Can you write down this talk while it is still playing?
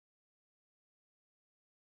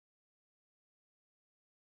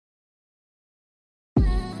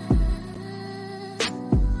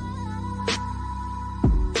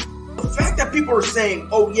of people are saying,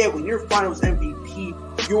 oh, yeah, when you're finals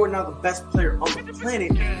MVP, you are now the best player on the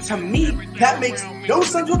planet. To me, that makes no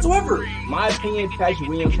sense whatsoever. My opinion, Patrick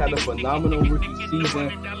Williams had a phenomenal rookie season.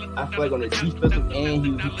 I feel like on the defensive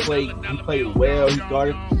end, he played well. He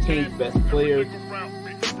guarded the team's best players.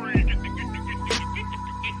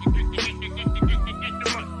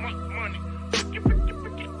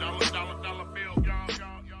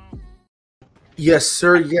 Yes,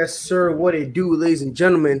 sir. Yes, sir. What it do, ladies and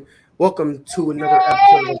gentlemen? Welcome to another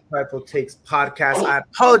episode of the Prideful Takes podcast. I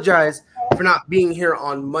apologize for not being here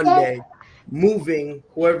on Monday. Moving,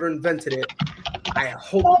 whoever invented it. I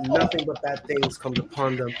hope nothing but bad things comes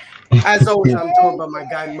upon them. As always, I'm joined by my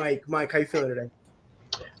guy, Mike. Mike, how you feeling today?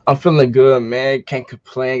 I'm feeling good, man. Can't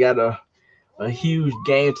complain. Got a huge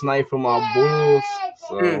game tonight for my Bulls.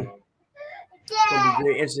 So It's gonna be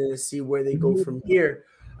very interesting to see where they go from here.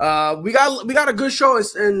 We got a good show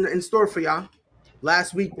in store for y'all.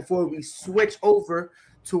 Last week, before we switch over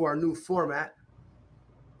to our new format,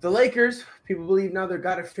 the Lakers, people believe now they've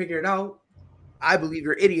got to figure it out. I believe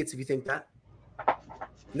you're idiots if you think that.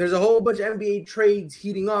 There's a whole bunch of NBA trades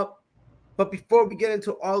heating up. But before we get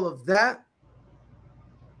into all of that,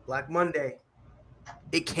 Black Monday,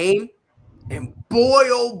 it came, and boy,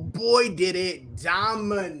 oh boy, did it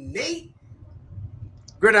dominate.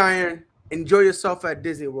 Gridiron, enjoy yourself at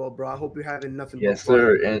Disney World, bro. I hope you're having nothing but fun. yes,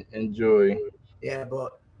 sir, and enjoy. Yeah,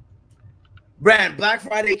 but Brad, Black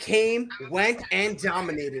Friday came, went, and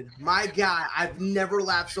dominated. My God, I've never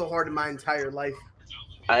laughed so hard in my entire life.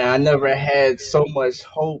 I never had so much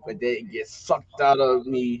hope, and then it gets sucked out of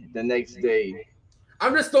me the next day.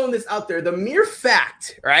 I'm just throwing this out there. The mere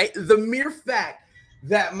fact, right? The mere fact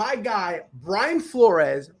that my guy, Brian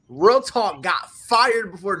Flores, real talk, got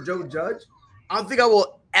fired before Joe Judge. I don't think I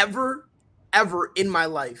will ever in my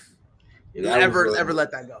life ever let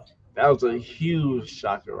that go. That was a huge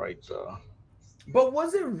shocker right there. But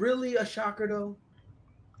was it really a shocker, though?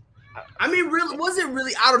 I mean, really, was it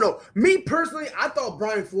really? I don't know. Me personally, I thought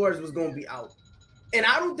Brian Flores was going to be out. And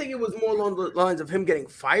I don't think it was more along the lines of him getting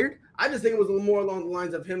fired. I just think it was more along the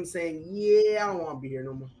lines of him saying, yeah, I don't want to be here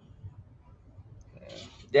no more.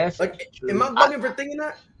 That's like, true. Am I bugging for thinking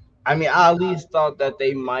that? I mean, I at least thought that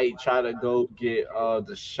they might try to go get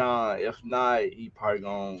Deshaun. If not, he probably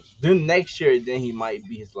going to do next year. Then he might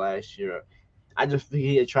be his last year. I just think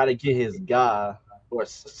he'd try to get his guy or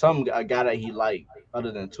a guy that he liked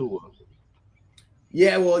other than Tua.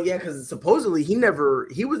 Yeah, well, yeah, because supposedly he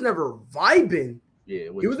was never vibing. Yeah,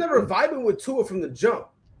 he was never vibing with Tua from the jump.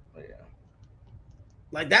 Yeah,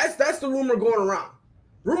 like that's the rumor going around.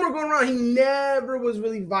 He never was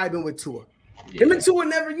really vibing with Tua. Yeah. Him and Tua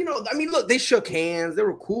never, I mean, look, they shook hands. They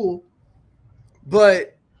were cool.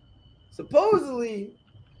 But supposedly,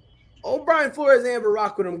 old Brian Flores ain't ever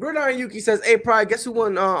rock with him. Gridiron Yuki says, hey, Pride, guess who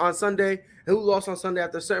won on Sunday and who lost on Sunday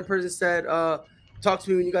after a certain person said, talk to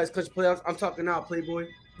me when you guys clutch playoffs. I'm talking now, Playboy.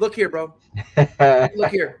 Look here, bro.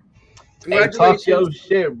 Look here. Congratulations. Hey, talk your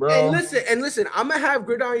shit, bro. And listen, I'm going to have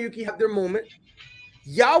Gridiron Yuki have their moment.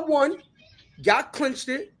 Y'all won. Y'all clinched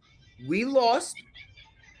it. We lost.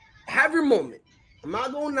 Have your moment. I'm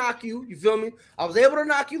not going to knock you. You feel me? I was able to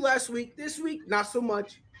knock you last week. This week, not so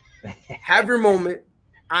much. Have your moment.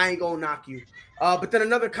 I ain't going to knock you. But then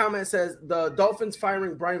another comment says, the Dolphins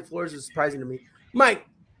firing Brian Flores is surprising to me. Mike,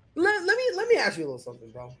 let me ask you a little something,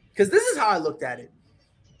 bro. Because this is how I looked at it.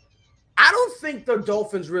 I don't think the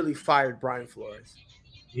Dolphins really fired Brian Flores.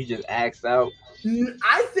 He just asked out.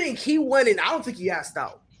 I think he went in. I don't think he asked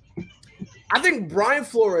out. I think Brian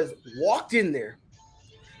Flores walked in there.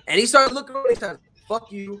 And he started looking around. He said,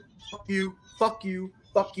 fuck you, fuck you, fuck you,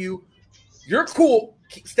 fuck you. You're cool.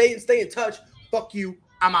 Stay in touch. Fuck you.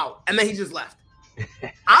 I'm out. And then he just left.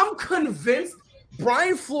 I'm convinced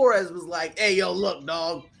Brian Flores was like, hey, yo, look,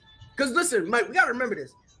 dog. Because listen, Mike, we got to remember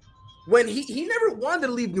this. When he never wanted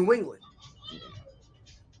to leave New England.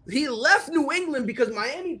 He left New England because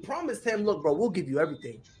Miami promised him, look, bro, we'll give you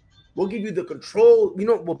everything. We'll give you the control. You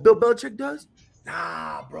know what Bill Belichick does?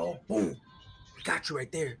 Nah, bro. Boom. Got you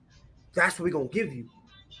right there. That's what we're going to give you.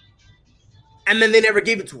 And then they never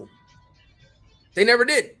gave it to him. They never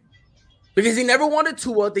did. Because he never wanted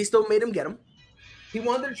Tua. They still made him get him. He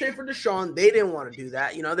wanted to trade for Deshaun. They didn't want to do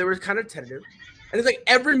that. They were kind of tentative. And it's like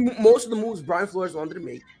most of the moves Brian Flores wanted to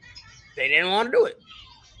make, they didn't want to do it.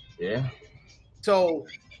 Yeah. So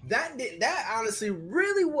that honestly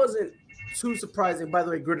really wasn't too surprising. By the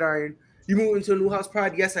way, Gridiron, you moved into a new house,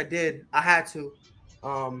 Pride? Yes, I did. I had to.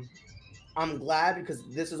 I'm glad because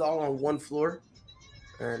this is all on one floor.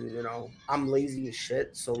 And, I'm lazy as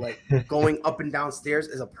shit. So, going up and down stairs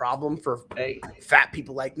is a problem for fat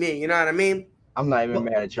people like me. You know what I mean? I'm not even But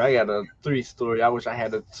mad at you. I got a 3-story. I wish I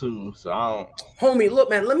had a 2, so I don't. homie, look,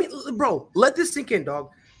 man, let this sink in, dog.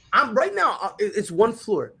 I'm right now. It's one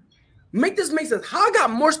floor. Make this make sense. How I got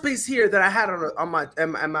more space here than I had on my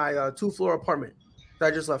 2-floor apartment that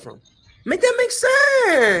I just left from. Make that make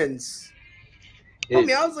sense.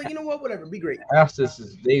 Homie, I was like, you know what? Whatever, be great. Houses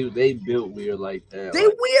is they built weird like that. They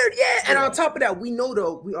Like, weird, yeah. And on top of that, we know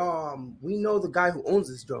the guy who owns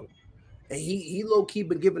this joint, and he low key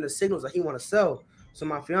been giving us signals that he want to sell. So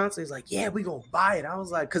my fiance is like, yeah, we gonna buy it. I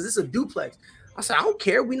was like, cause it's a duplex. I said, I don't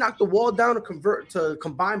care. We knock the wall down to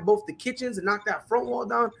combine both the kitchens and knock that front wall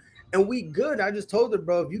down, and we good. I just told her,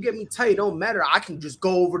 bro, if you get me tight, it don't matter. I can just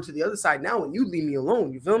go over to the other side now, and you leave me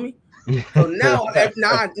alone. You feel me? So now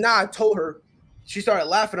I told her. She started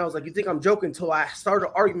laughing. I was like, "You think I'm joking?" Until I started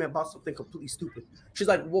an argument about something completely stupid. She's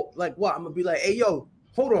like, "What? Like what?" I'm gonna be like, "Hey, yo,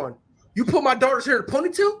 hold on. You put my daughter's hair in a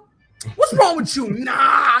ponytail? What's wrong with you? Nah,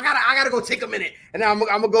 I gotta go take a minute, and I'm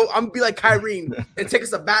gonna be like Kyrie and take a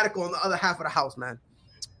sabbatical on the other half of the house, man."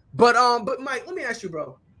 But Mike, let me ask you,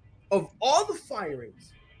 bro. Of all the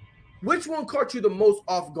firings, which one caught you the most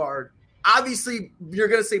off guard? Obviously, you're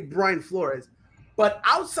gonna say Brian Flores, but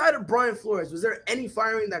outside of Brian Flores, was there any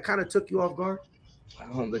firing that kind of took you off guard? I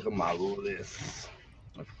don't think of my list.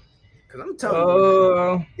 Because I'm telling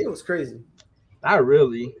you, man, it was crazy. Not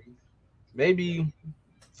really. Maybe.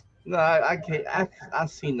 No, I can't. I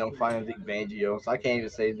seen them find Vic Fangio, so I can't even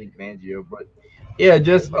say Vic Fangio. But yeah,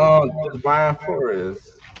 just Brian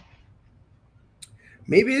Flores.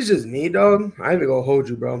 Maybe it's just me, dog. I ain't even gonna hold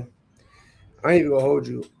you, bro. I ain't even gonna hold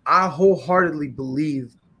you. I wholeheartedly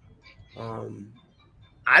believe.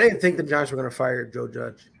 I didn't think the Giants were gonna fire Joe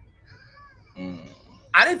Judge. Mm.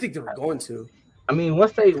 I didn't think they were going to. I mean,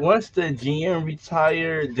 once the GM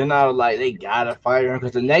retired, then I was like, they gotta fire him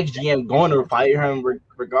because the next GM going to fire him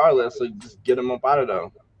regardless. So just get him up out of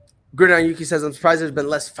there. Gridiron Yuki says, I'm surprised there's been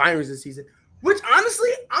less firings this season. Which honestly,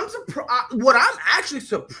 I'm surprised. What I'm actually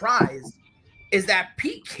surprised is that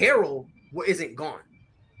Pete Carroll isn't gone.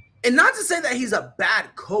 And not to say that he's a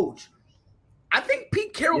bad coach. I think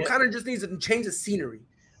Pete Carroll kind of just needs to change the scenery.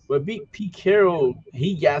 But Pete Carroll,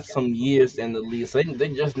 he got some years in the league, so they're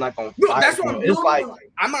just not gonna fire that's what him. It's like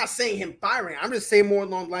I'm not saying him firing. I'm just saying more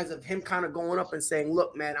along the lines of him kind of going up and saying,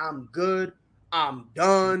 "Look, man, I'm good. I'm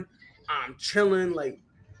done. I'm chilling. Like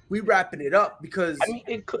we wrapping it up." Because I mean,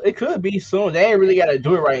 it could be soon. They ain't really got to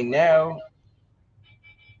do it right now.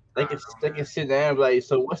 They can sit down and be like,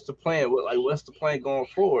 so what's the plan? What's the plan going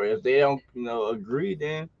forward? If they don't, agree,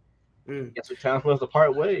 then guess it's time for us to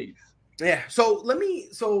part ways. Yeah. So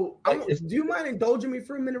do you mind indulging me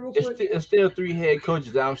for a minute, real quick? It's still 3 head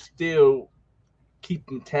coaches that I'm still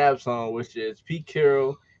keeping tabs on, which is Pete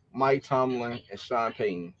Carroll, Mike Tomlin, and Sean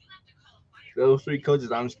Payton. Those 3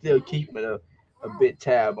 coaches I'm still keeping a bit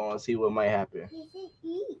tab on, see what might happen.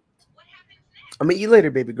 I'm gonna eat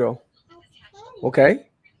later, baby girl. Okay.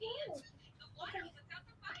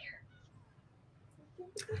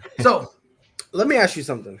 So let me ask you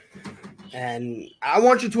something. And I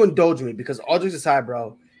want you to indulge me because all jokes aside,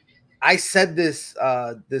 bro, I said this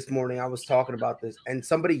this morning. I was talking about this and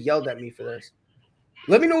somebody yelled at me for this.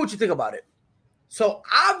 Let me know what you think about it. So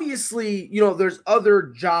obviously, there's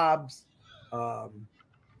other jobs, that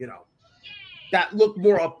look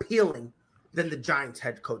more appealing than the Giants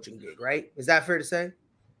head coaching gig, right? Is that fair to say?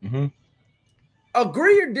 Mm-hmm.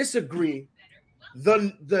 Agree or disagree?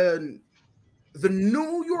 The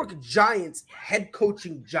New York Giants head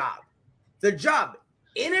coaching job, the job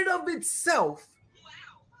in and of itself,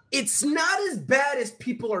 it's not as bad as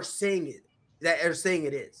people are saying it. That are saying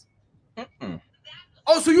it is. Mm-mm.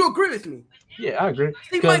 Oh, so you agree with me? Yeah, I agree.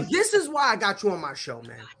 See, Mike, this is why I got you on my show,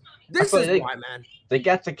 man. This is why, man. They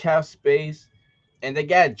got the cap space, and they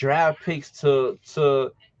got draft picks to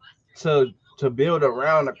build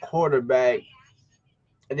around a quarterback.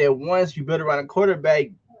 And then once you build around a quarterback,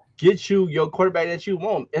 get you your quarterback that you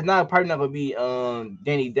want. It's probably not gonna be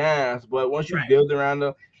Danny Dimes, but once you build around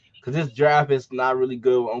them, because this draft is not really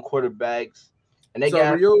good on quarterbacks, and they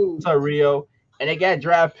got Rio, and they got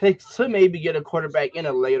draft picks to maybe get a quarterback in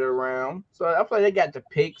a later round. So I feel like they got the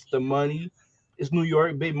picks, the money. It's New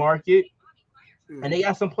York, big market, and they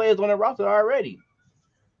got some players on the roster already.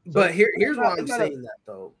 So but here's why I'm saying that,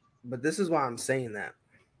 though. But this is why I'm saying that.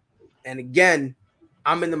 And again,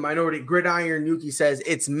 I'm in the minority. Gridiron Yuki says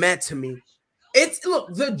it's meant to me.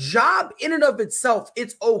 Look, the job in and of itself,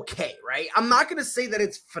 it's okay, right? I'm not going to say that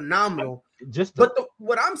it's phenomenal.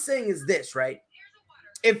 What I'm saying is this, right?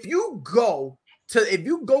 If you go to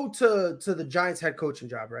the Giants head coaching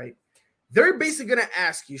job, right? They're basically going to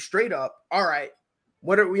ask you straight up, all right,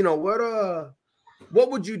 what would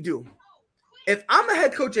you do? If I'm a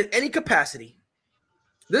head coach in any capacity,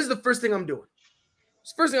 This is the first thing I'm doing.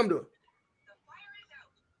 It's the first thing I'm doing.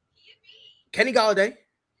 Kenny Galladay,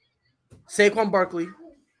 Saquon Barkley,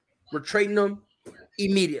 we're trading them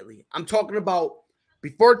immediately. I'm talking about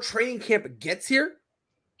before training camp gets here,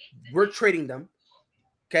 we're trading them.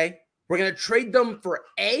 Okay? We're going to trade them for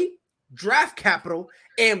A, draft capital,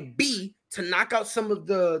 and B, to knock out some of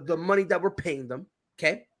the money that we're paying them.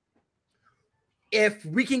 Okay? If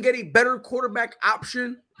we can get a better quarterback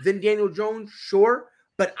option than Daniel Jones, sure,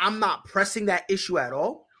 but I'm not pressing that issue at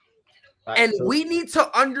all. And So we need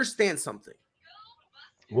to understand something.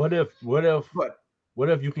 what if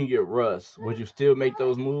you can get Russ? Would you still make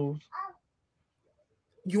those moves?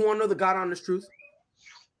 You want to know the God honest truth?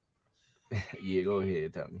 Yeah, go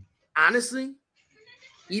ahead, tell me. Honestly,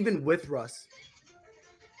 even with Russ,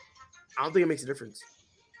 I don't think it makes a difference.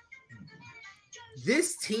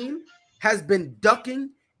 This team has been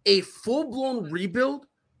ducking a full-blown rebuild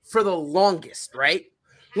for the longest, right?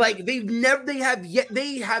 Like they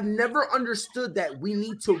have never understood that we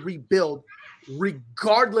need to rebuild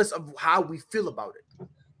regardless of how we feel about it.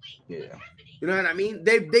 Yeah. You know what I mean?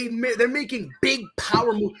 They're making big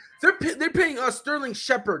power moves. They're paying Sterling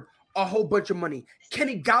Shepard a whole bunch of money.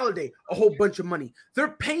 Kenny Galladay a whole bunch of money.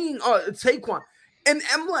 They're paying Saquon. And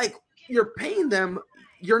I'm like, you're paying them,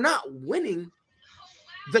 you're not winning.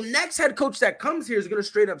 The next head coach that comes here is going to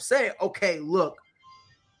straight up say, okay, look,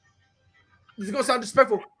 this is going to sound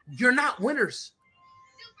disrespectful. You're not winners.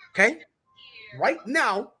 Okay? Right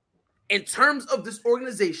now, in terms of this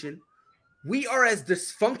organization, we are as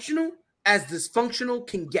dysfunctional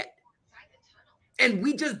can get. And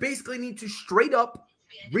we just basically need to straight up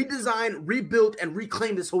redesign, rebuild, and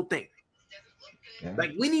reclaim this whole thing. Yeah.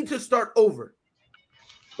 Like, we need to start over.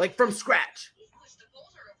 Like, from scratch.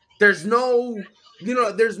 There's no,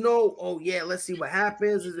 oh, yeah, let's see what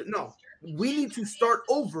happens. No. We need to start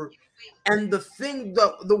over. And the thing,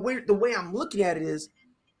 the way I'm looking at it is,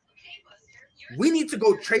 we need to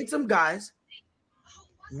go trade some guys.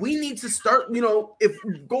 We need to start, if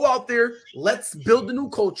we go out there, let's build a new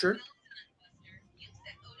culture.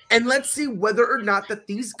 And let's see whether or not that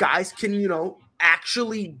these guys can,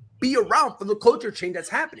 actually be around for the culture change that's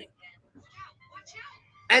happening.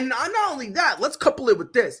 And not only that, let's couple it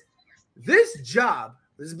with this. This job,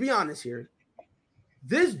 let's be honest here.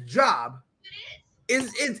 This job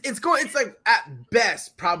it's like at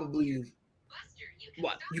best probably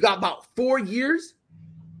what? You got about 4 years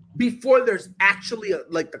before there's actually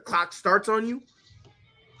the clock starts on you.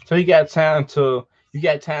 So you got time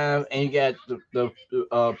and you got the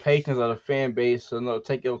patience of the fan base to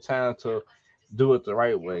take your time to do it the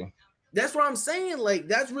right way. That's what I'm saying. Like,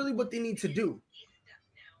 that's really what they need to do.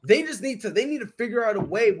 They just need to figure out a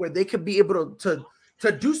way where they could be able to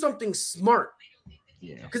do something smart.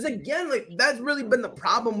 Yeah. Because again, like, that's really been the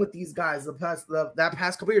problem with these guys that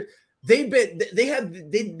past couple years. They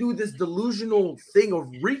do this delusional thing of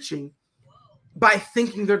reaching by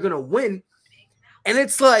thinking they're gonna win, and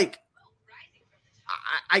it's like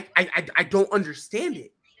I don't understand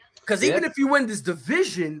it. Because even if you win this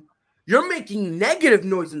division, you're making negative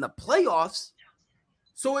noise in the playoffs.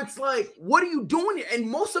 So it's like, what are you doing? And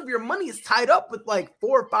most of your money is tied up with like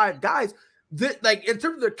 4 or 5 guys that, like, in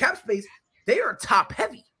terms of their cap space, they are top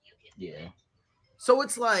heavy. Yeah. So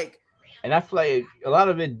it's like, and I feel like a lot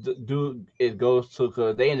of it goes to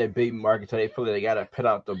because they in a big market, so they feel like they gotta put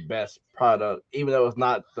out the best product, even though it's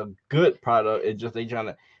not the good product. It's just they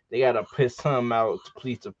gotta put some out to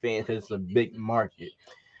please the fans because it's a big market.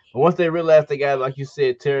 But once they realize they got, like you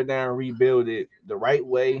said, tear down, rebuild it the right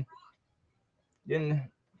way, then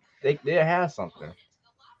they'll have something.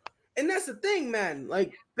 And that's the thing, man.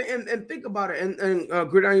 Like, and think about it. And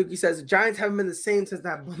Gridiron Yuki says the Giants haven't been the same since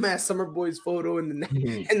that bum-ass Summer Boys photo in the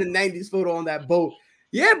 90s photo on that boat.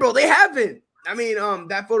 Yeah, bro, they haven't. I mean,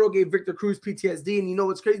 that photo gave Victor Cruz PTSD. And you know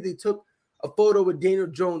what's crazy? They took a photo with Daniel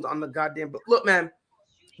Jones on the goddamn boat. Look, man,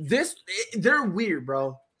 they're weird,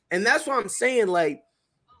 bro. And that's why I'm saying, like,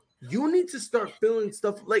 you need to start feeling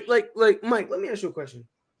stuff like Mike. Let me ask you a question.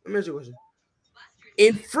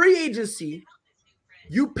 In free agency,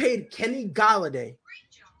 you paid Kenny Galladay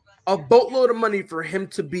a boatload of money for him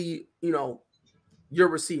to be, your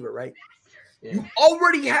receiver, right? Yeah. You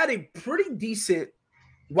already had a pretty decent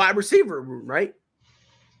wide receiver room, right?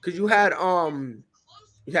 Because you had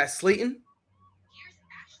Slayton,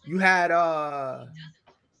 you had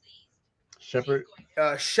Shepard,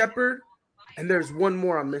 and there's one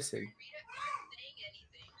more I'm missing.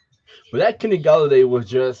 But that Kenny Galladay was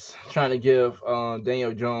just trying to give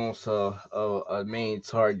Daniel Jones a main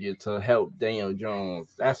target to help Daniel Jones.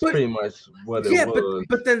 That's pretty much what it was.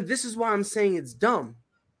 But then this is why I'm saying it's dumb.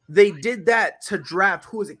 they did that to draft,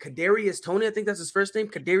 who is it? Kadarius Toney, I think that's his first name.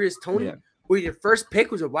 Kadarius Toney, Yeah. where your first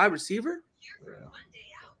pick was a wide receiver. Yeah.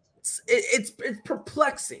 It's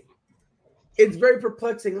perplexing. It's very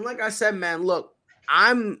perplexing. And like I said, man, look,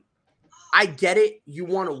 I get it. You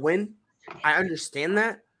want to win. I understand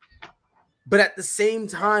that. But at the same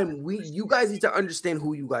time, you guys need to understand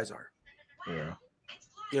who you guys are. Yeah.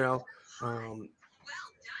 You know,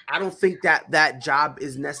 I don't think that job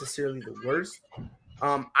is necessarily the worst.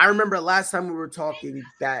 I remember last time we were talking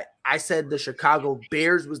that I said the Chicago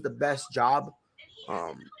Bears was the best job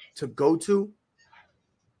to go to.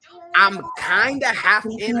 I'm kind of half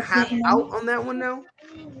in, half out on that one now,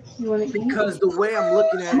 because the way I'm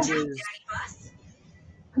looking at it is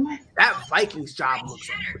that Vikings job looks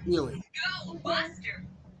appealing.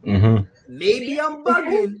 Mm-hmm. Maybe I'm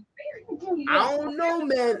bugging. I don't know,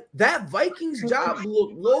 man. That Vikings job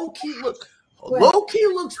low key looks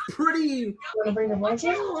pretty. Low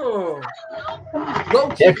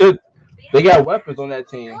key. Yeah, they got weapons on that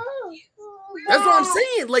team. That's what I'm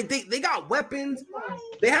saying. Like they got weapons.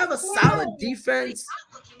 They have a solid defense.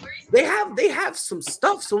 They have some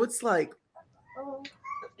stuff. So it's like,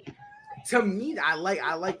 to me, I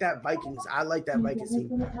like that Vikings. I like that Vikings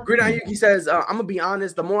team. Gridiron Yuki says, I'm gonna be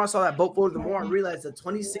honest. The more I saw that boat photo, the more I realized the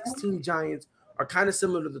 2016 Giants are kind of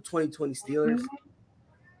similar to the 2020 Steelers.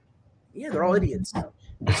 Yeah, they're all idiots.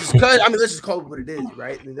 Let's just call it what it is,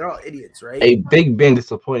 right? I mean, they're all idiots, right? Hey, Big Ben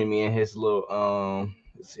disappointed me in his little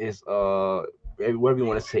whatever you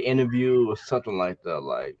want to say, interview or something like that.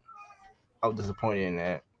 Like, I was disappointed in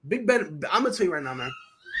that. Big Ben, I'm gonna tell you right now, man.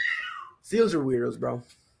 Steelers are weirdos, bro.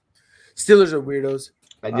 Steelers are weirdos.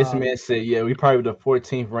 Like this man said, yeah, we probably the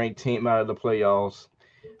 14th ranked team out of the playoffs.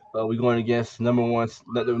 We're going against the number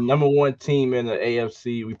one team in the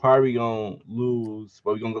AFC. We probably gonna lose,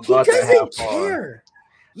 but we're gonna go out there and have fun.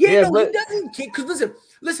 Yeah, no, he doesn't care. Because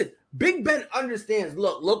listen, Big Ben understands.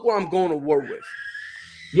 Look where I'm going to war with.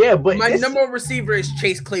 Yeah, but my number one receiver is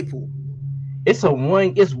Chase Claypool. It's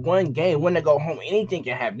one game. When they go home, anything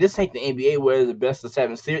can happen. This ain't the NBA where it's the best of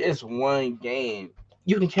 7 series. It's one game.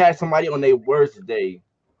 You can catch somebody on their worst day.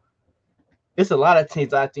 It's a lot of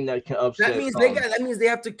teams I think that can upset. That means they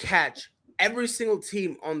have to catch every single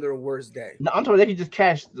team on their worst day. No, I'm talking they can just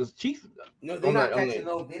catch the Chiefs. No, they're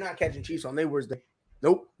not catching Chiefs on their worst day.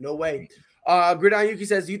 Nope, no way. Gridiron Yuki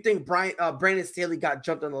says, "Do you think Brandon Staley got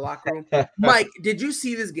jumped in the locker room?" Mike, did you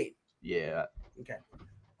see this game? Yeah. Okay.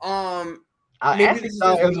 I actually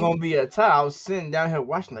thought it was gonna be a tie. I was sitting down here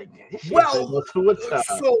watching like, this shit go to a tie.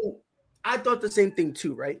 So I thought the same thing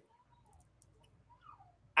too, right?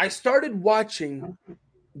 I started watching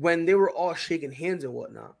when they were all shaking hands and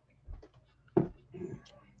whatnot.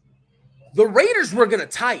 The Raiders were gonna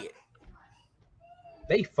tie it.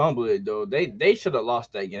 They fumbled it though. They should have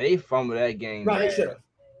lost that game. They fumbled that game. No, they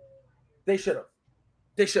should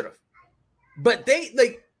have. But they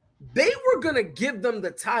were gonna give them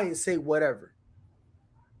the tie and say whatever.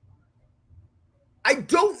 I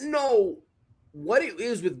don't know what it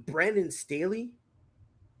is with Brandon Staley.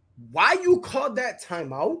 Why you called that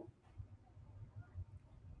timeout?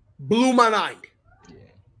 Blew my mind. Yeah.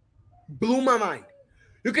 Blew my mind.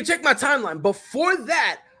 You can check my timeline. Before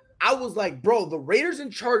that, I was like, bro, the Raiders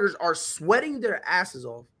and Chargers are sweating their asses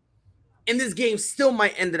off, and this game still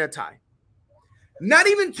might end in a tie. Not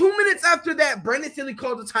even 2 minutes after that, Brandon Staley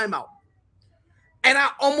called a timeout. And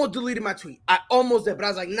I almost deleted my tweet. I almost did, but I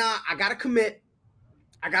was like, nah, I gotta commit.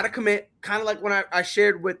 Kind of like when I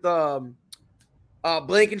shared with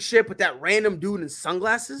Blankenship with that random dude in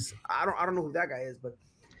sunglasses. I don't know who that guy is, but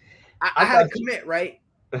I had to commit, right?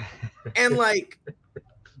 And like,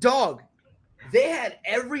 dog, they had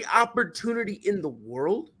every opportunity in the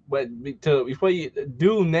world. But before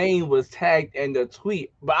dude name was tagged in the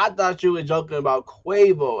tweet, but I thought you were joking about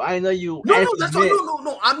Quavo. I know you. No. That's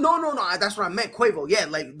what I meant. Quavo, yeah,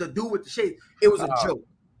 like the dude with the shades. It was a joke.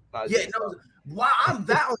 Yeah, no. Wow, I'm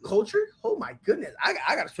that uncultured. Oh my goodness, I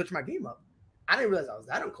got to switch my game up. I didn't realize I was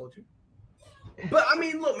that uncultured. But I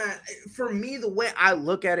mean, look, man. For me, the way I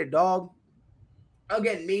look at it, dog.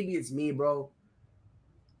 Again, maybe it's me, bro.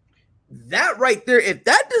 That right there, if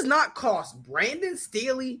that does not cost Brandon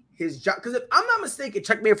Staley his job, because if I'm not mistaken,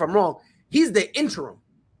 check me if I'm wrong, he's the interim.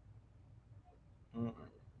 Mm-hmm.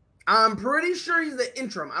 I'm pretty sure he's the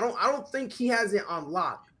interim. I don't think he has it on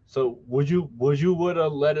lock. So would you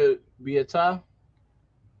have let it be a tie?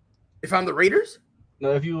 If I'm the Raiders?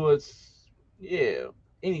 No, if you was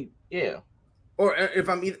Or if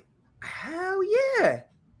I'm either, hell yeah.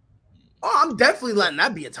 Oh, I'm definitely letting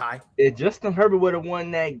that be a tie. If Justin Herbert would have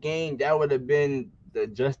won that game, that would have been the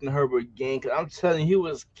Justin Herbert game. Because I'm telling you, he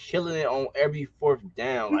was killing it on every fourth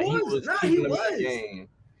down. He was keeping them in the game.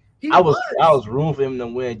 He I was. was rooting for him to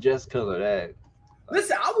win just because of that.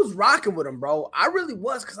 Listen, I was rocking with him, bro. I really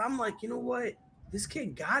was, because I'm like, you know what? This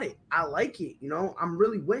kid got it. I like it. I'm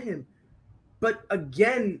really with him. But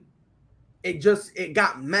again, it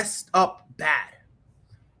got messed up bad.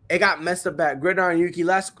 It got messed up bad. Gridiron Yuki,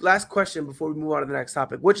 last question before we move on to the next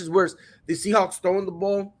topic. Which is worse, the Seahawks throwing the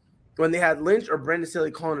ball when they had Lynch, or Brandon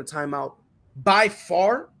Staley calling a timeout? By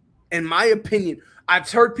far, in my opinion, I've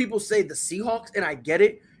heard people say the Seahawks, and I get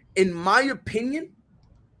it. In my opinion,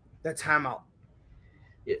 the timeout.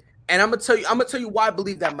 Yeah. And I'm gonna tell you why I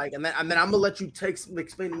believe that, Mike. And then I'm gonna let you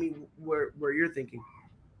explain to me where you're thinking.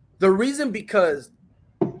 The reason, because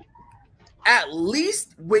at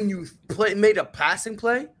least when you made a passing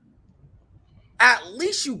play, at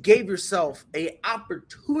least you gave yourself a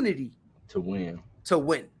opportunity to win.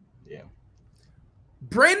 Yeah.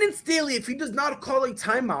 Brandon Staley, if he does not call a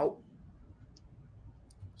timeout,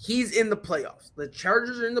 he's in the playoffs. The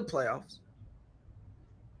Chargers are in the playoffs.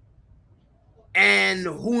 And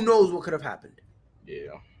who knows what could have happened.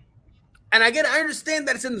 Yeah. And I understand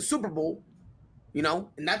that it's in the Super Bowl, and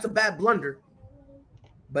that's a bad blunder.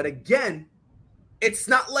 But again, it's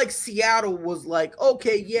not like Seattle was like,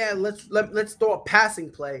 okay, yeah, let's throw a passing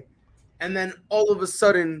play, and then all of a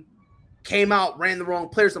sudden came out, ran the wrong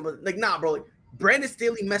player, something like, nah, bro. Like, Brandon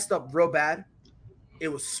Staley messed up real bad. It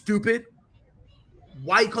was stupid.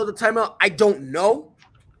 Why he called the timeout, I don't know.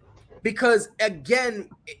 Because again,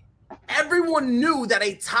 everyone knew that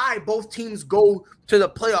a tie, both teams go to the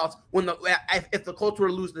playoffs if the Colts were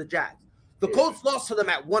to lose to the Jags. The Colts lost to them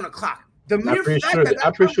at 1:00.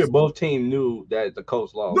 I'm pretty sure both teams knew that the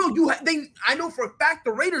Colts lost. No, I know for a fact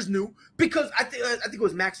the Raiders knew, because I think it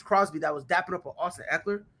was Max Crosby that was dapping up with Austin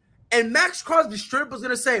Eckler, and Max Crosby straight up was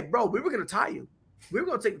gonna say, "Bro, we were gonna tie you. We were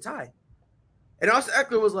gonna take the tie," and Austin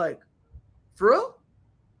Eckler was like, "For real?"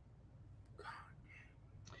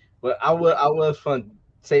 But I was fun to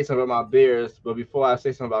say something about my Bears, but before I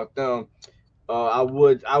say something about them, I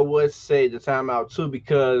would say the timeout too,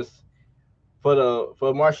 because for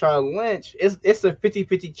Marshawn Lynch, it's a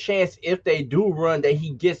 50-50 chance if they do run that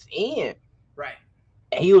he gets in. Right.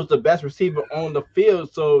 And he was the best receiver on the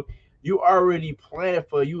field, so you already planned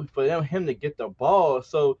for him to get the ball.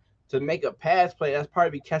 So to make a pass play, that's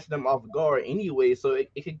probably catching them off guard anyway. So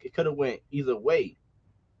it could have went either way.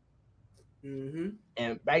 Mm-hmm.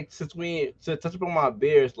 And back to touch upon my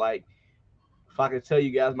Bears, like, if I could tell you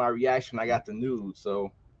guys my reaction, I got the news.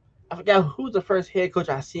 So I forgot who's the first head coach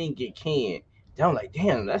I seen get canned. Then I'm like,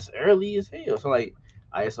 damn, that's early as hell. So I'm like,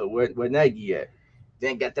 all right, so where Nagy at?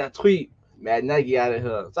 Then got that tweet, Matt Nagy out of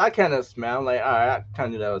here. So I kind of smiled. I'm like, all right, I kind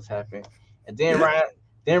of knew that was happening. And then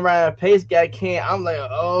Ryan Pace got canned. I'm like,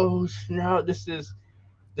 oh no, this is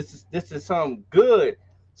something good.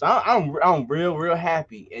 So I'm real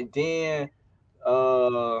happy. And then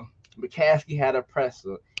McCaskey had a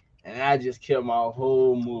presser, and I just killed my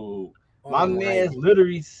whole mood. My man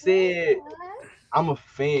literally said, "I'm a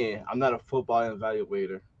fan. I'm not a football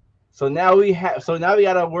evaluator." So now we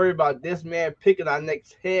gotta worry about this man picking our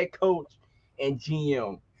next head coach and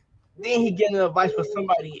GM. Then he getting advice for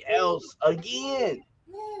somebody else again.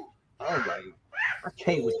 I'm like, I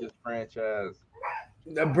can't with this franchise.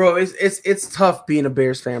 Bro, it's tough being a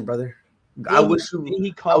Bears fan, brother.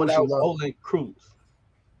 He called out Olin Cruz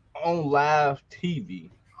on live TV.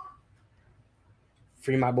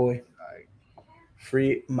 Free my boy. Like,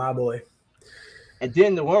 free my boy. And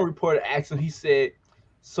then the one reporter asked him, he said,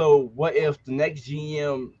 so what if the next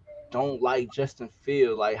GM don't like Justin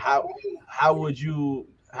Fields? Like, how would you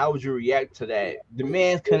react to that? The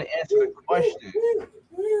man couldn't answer the question.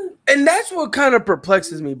 And that's what kind of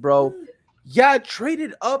perplexes me, bro. Yeah, I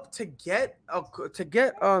traded up to get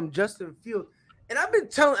Justin Fields. And I've been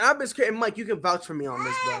scared, and Mike, you can vouch for me on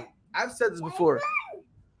this, bro. I've said this before.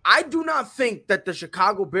 I do not think that the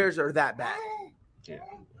Chicago Bears are that bad. Yeah.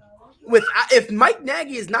 If Mike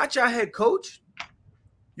Nagy is not your head coach,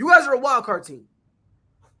 you guys are a wild card team.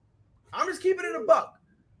 I'm just keeping it a buck.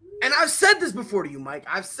 And I've said this before to you, Mike.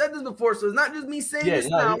 I've said this before, so it's not just me saying this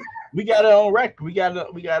now. We got it on record. We got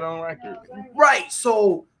it on record. Right.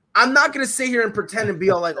 So I'm not gonna sit here and pretend and be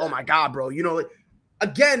all like, "Oh my God, bro."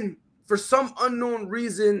 Again, for some unknown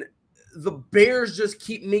reason, the Bears just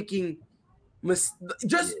keep making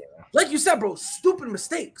like you said, bro, stupid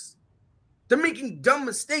mistakes. They're making dumb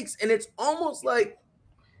mistakes, and it's almost like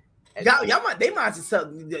they might have to sell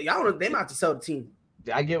the team.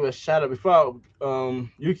 I give a shout out before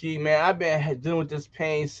Yuki, man. I've been dealing with this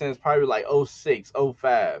pain since probably like 06,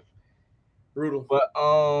 05. Brutal. But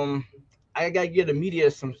I gotta give the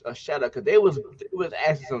media a shout out because they was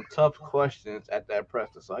asking some tough questions at that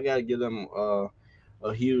presser. So I gotta give them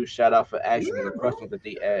a huge shout out for asking the questions that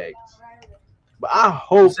they asked. But I You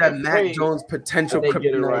hope said and Mac pray Jones' potential that they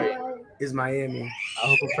get it kryptonite right. is Miami. I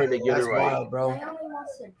hope and pray they get it That's right. wild, bro.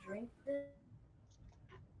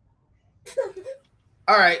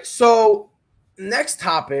 All right, so next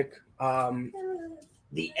topic.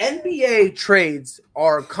 The NBA trades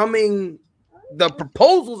are coming. The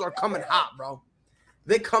proposals are coming hot, bro.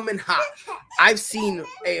 They're coming hot. I've seen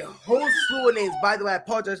a whole slew of names. By the way, I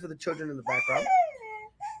apologize for the children in the background.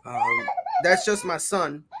 That's just my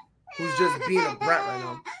son, who's just being a brat right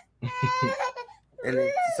now. And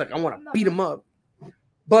it's like I want to beat him up.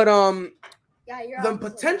 But the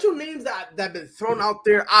potential names that have been thrown out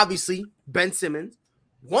there, obviously Ben Simmons.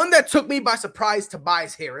 One that took me by surprise,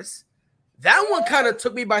 Tobias Harris. That one kind of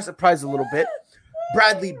took me by surprise a little bit.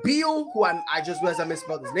 Bradley Beal, who I just realized I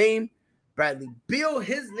misspelled his name. Bradley Beal,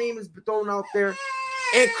 his name is thrown out there.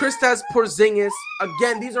 And Kristaps Porzingis.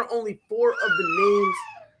 Again, these are only 4 of the names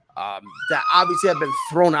that obviously have been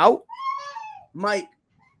thrown out. Mike,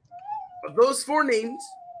 of those 4 names,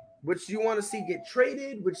 which do you want to see get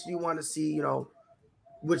traded? Which do you want to see,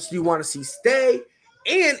 which do you want to see stay?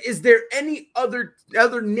 And is there any other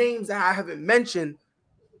names that I haven't mentioned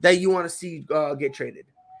that you want to see get traded?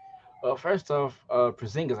 Well, first off,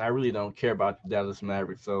 Porzingis, I really don't care about the Dallas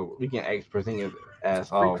Mavericks, so we can ask Porzingis as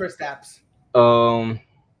Free all. Kristaps.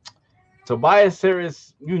 Tobias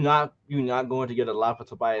Harris, you're not going to get a lot for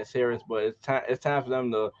Tobias Harris, but it's time for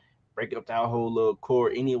them to break up that whole little core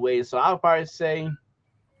anyway. So I'll probably say,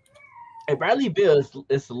 hey, Bradley Beal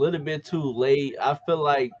is a little bit too late. I feel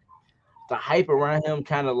like the hype around him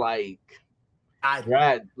kind of like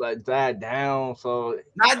died down. So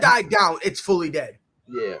not died down. It's fully dead.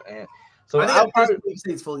 Yeah, and so I'll probably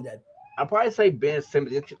say it's fully dead. I'll probably say Ben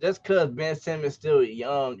Simmons just because Ben Simmons is still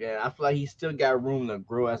young, and I feel like he's still got room to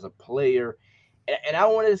grow as a player. And I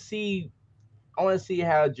want to see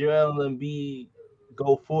how Joel Embiid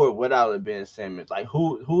go forward without a Ben Simmons. Like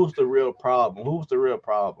who's the real problem? Who's the real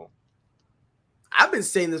problem? I've been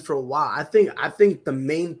saying this for a while. I think the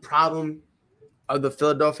main problem of the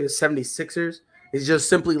Philadelphia 76ers is just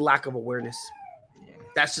simply lack of awareness. Yeah.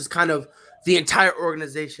 That's just kind of the entire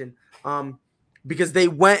organization. Because they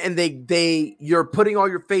went and you're putting all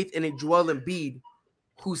your faith in a Joel Embiid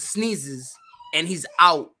who sneezes and he's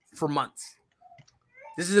out for months.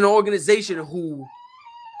 This is an organization who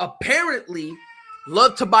apparently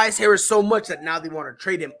loved Tobias Harris so much that now they want to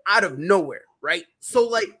trade him out of nowhere, right? So,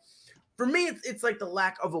 like, for me, it's like the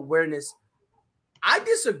lack of awareness. I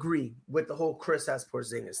disagree with the whole Kristaps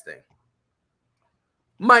Porzingis thing.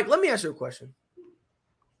 Mike, let me ask you a question.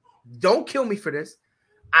 Don't kill me for this.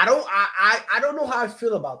 I don't know how I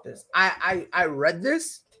feel about this. I read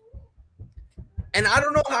this, and I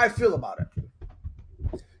don't know how I feel about it.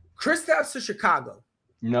 Kristaps to Chicago.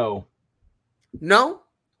 No. Because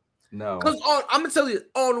I'm gonna tell you,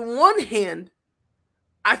 on one hand,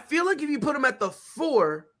 I feel like if you put him at the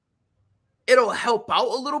 4, it'll help out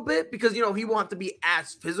a little bit because he won't have to be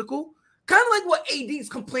as physical. Kind of like what AD's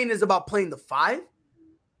complaint is about playing the 5.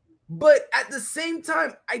 But at the same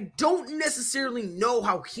time, I don't necessarily know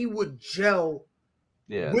how he would gel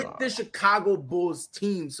with the Chicago Bulls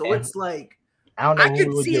team. So it's like I don't know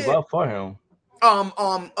who would give up for him.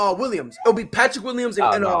 Williams. It'll be Patrick Williams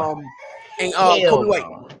and Kobe White.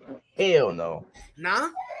 Hell no. Nah.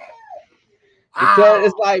 Because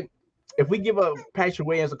it's like if we give up Patrick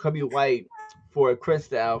Williams or Kobe White for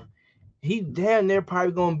Kristaps, he damn near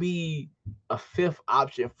probably gonna be a 5th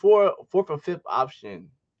option, 4th or 5th option.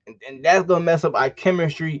 And that's gonna mess up our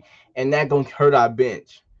chemistry, and that's gonna hurt our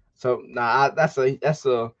bench. So that's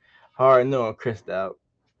a hard no on Kristaps,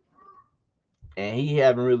 and he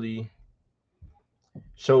haven't really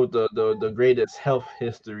showed the greatest health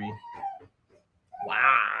history.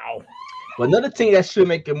 Wow. But another team that should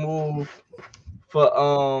make a move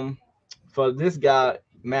for this guy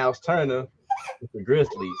Miles Turner is the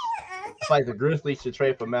Grizzlies. It's like the Grizzlies should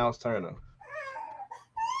trade for Miles Turner.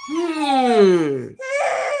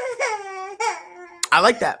 I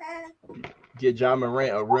like that. Get Ja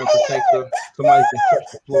Morant a rim protector. Somebody can touch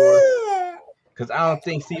the floor. Because I don't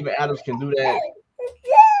think Steven Adams can do that.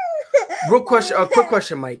 Quick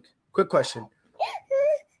question, Mike. Quick question.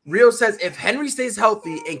 Rio says, if Henry stays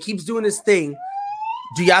healthy and keeps doing his thing,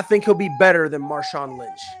 do y'all think he'll be better than Marshawn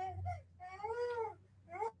Lynch?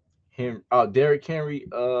 Derrick Henry.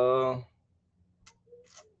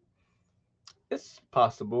 It's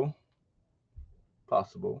possible.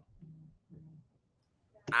 That's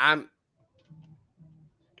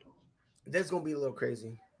gonna be a little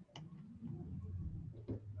crazy.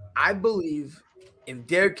 I believe if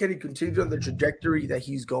Derrick Henry continues on the trajectory that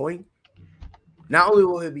he's going, not only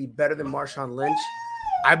will he be better than Marshawn Lynch,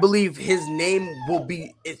 I believe his name will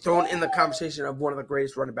be thrown in the conversation of one of the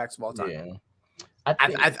greatest running backs of all time. Yeah,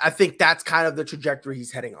 I think that's kind of the trajectory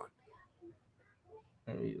he's heading on.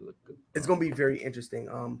 It's going to be very interesting.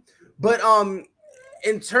 But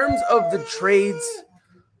in terms of the trades,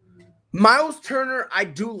 Miles Turner, I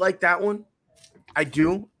do like that one. I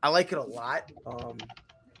do. I like it a lot.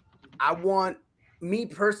 I want me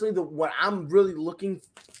personally what I'm looking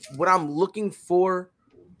for.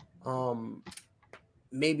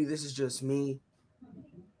 Maybe this is just me.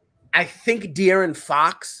 I think De'Aaron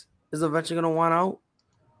Fox is eventually going to want out.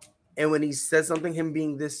 And when he says something, him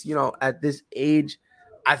being this, at this age,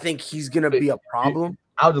 I think he's going to be a problem.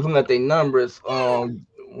 I was just looking at their numbers. 1,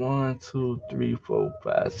 2, 3, 4,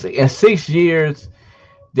 5, 6. In 6 years,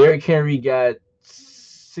 Derrick Henry got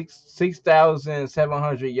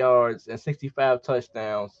 6,700 yards and 65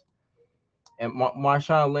 touchdowns. And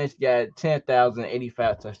Marshawn Lynch got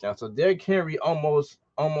 10,085 touchdowns. So Derrick Henry almost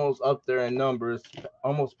up there in numbers,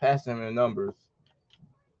 almost passing him in numbers.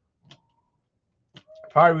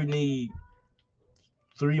 Probably need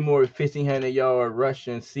 3 more 1,500-yard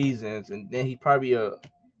rushing seasons, and then he probably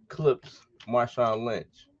clips Marshawn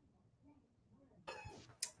Lynch.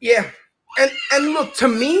 Yeah, and look, to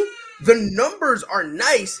me, the numbers are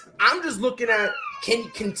nice. I'm just looking at, can you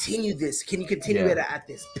continue this? Can you continue it at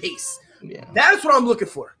this pace? Yeah, that's what I'm looking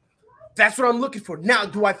for. That's what I'm looking for. Now,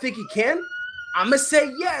 do I think he can? I'm gonna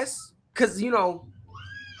say yes, because I'm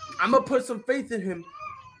gonna put some faith in him.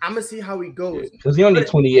 I'm gonna see how he goes. Because he only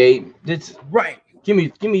 28. Right. Give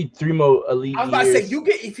me 3 more elite years. I was about to say,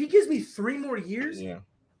 if he gives me 3 more years,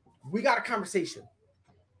 we got a conversation.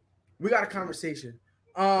 Go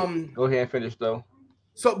ahead and finish though.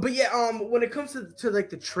 So, but yeah, when it comes to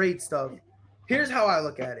like the trade stuff, here's how I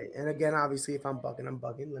look at it. And again, obviously, if I'm bugging.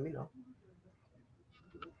 Let me know.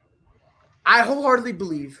 I wholeheartedly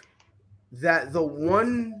believe that the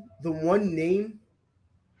one name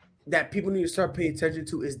that people need to start paying attention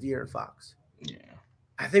to is De'Aaron Fox. Yeah.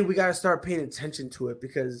 I think we got to start paying attention to it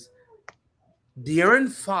because De'Aaron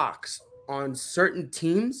Fox on certain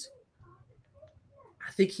teams,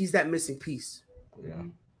 I think he's that missing piece. Yeah.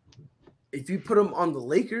 If you put him on the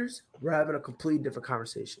Lakers, we're having a completely different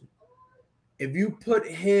conversation. If you put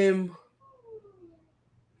him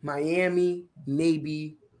Miami,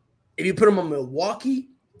 maybe. If you put him on Milwaukee,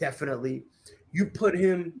 definitely. You put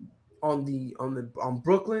him on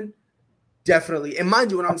Brooklyn, definitely. And mind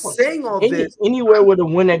you, when I'm saying all this, anywhere with a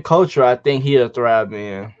winning culture, I think he'll thrive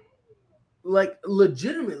in. Like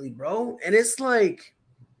legitimately, bro. And it's like,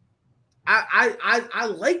 I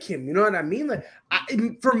like him. You know what I mean? Like,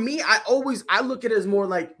 for me, I look at it as more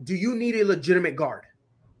like, do you need a legitimate guard?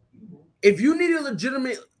 If you need a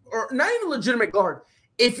legitimate, or not even legitimate guard,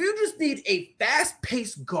 if you just need a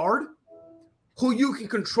fast-paced guard who you can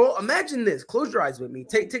control, imagine this. Close your eyes with me.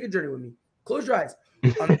 Take a journey with me. Close your eyes.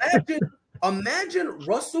 Imagine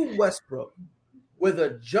Russell Westbrook with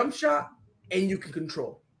a jump shot and you can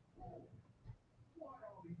control.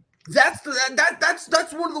 That's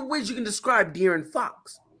one of the ways you can describe De'Aaron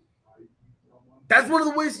Fox. That's one of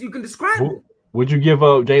the ways you can describe him. Would you give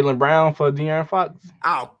up Jaylen Brown for De'Aaron Fox?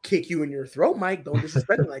 I'll kick you in your throat, Mike. Don't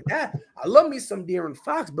disrespect me like that. I love me some De'Aaron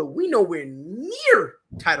Fox, but we nowhere near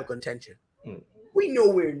title contention. We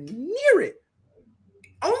nowhere near it.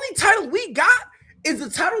 Only title we got is the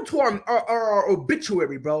title to our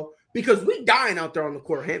obituary, bro. Because we dying out there on the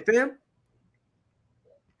court, fam.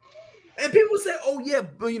 And people say, "Oh yeah,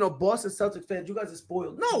 but Boston Celtics fans, you guys are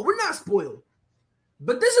spoiled." No, we're not spoiled.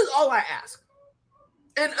 But this is all I ask.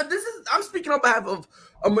 And I'm speaking on behalf of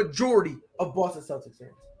a majority of Boston Celtics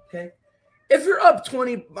fans. Okay, if you're up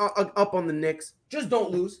 20 up on the Knicks, just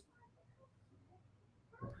don't lose.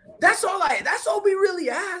 That's all we really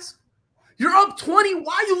ask. You're up 20.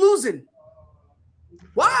 Why are you losing?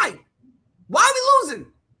 Why are we losing?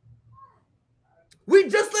 We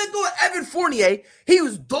just let go of Evan Fournier. He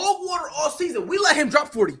was dog water all season. We let him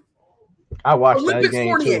drop 40. I watched that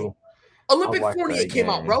game too. Olympic Fournier came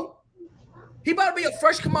out, bro. He about to be a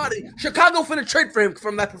fresh commodity. Chicago finna trade for him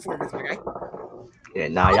from that performance, okay? Yeah,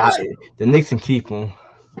 the Knicks can keep him.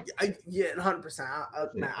 Yeah,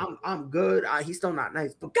 100%. Man, I'm good. He's still not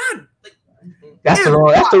nice, but God, that's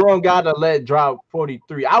the wrong guy to let drop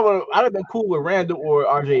 43. I'd have been cool with Randall or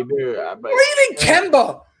RJ Barrett, or even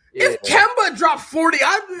Kemba. Yeah. If Kemba dropped 40,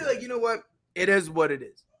 I'd be like, you know what? It is what it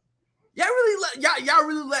is. Y'all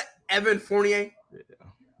really let Evan Fournier? Yeah.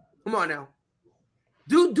 Come on now.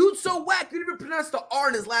 Dude's so whack. You didn't even pronounce the R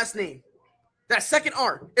in his last name. That second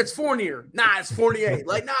R. It's Fournier. Nah, it's Fournier.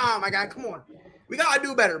 Like, nah, my guy, come on. We gotta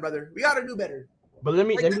do better, brother. We gotta do better. But let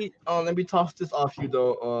me toss this off you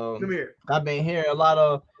though. Come here. I've been hearing a lot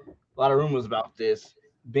of rumors about this.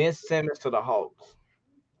 Ben Simmons to the Hawks.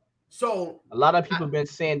 So A lot of people been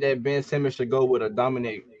saying that Ben Simmons should go with a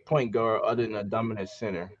dominant point guard other than a dominant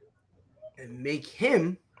center. and make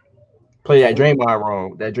him the Play that fourth. Draymond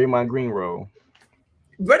role, that Draymond Green role.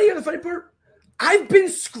 Ready on the funny part? I've been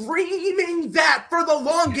screaming that for the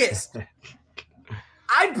longest.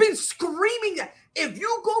 I've been screaming that. If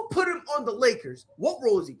you go put him on the Lakers, what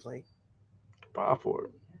role is he playing? Power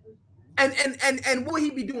forward. And what he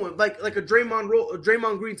be doing? Like a Draymond role, a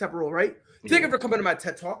Draymond Green type of role, right? Thank you for coming to my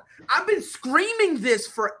TED Talk. I've been screaming this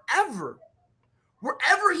forever.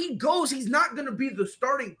 Wherever he goes, he's not going to be the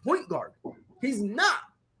starting point guard. He's not.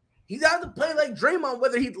 He's out to play like Draymond,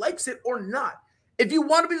 whether he likes it or not. If you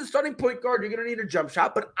want to be the starting point guard, you're going to need a jump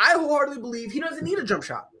shot. But I wholeheartedly believe he doesn't need a jump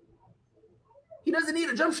shot. He doesn't need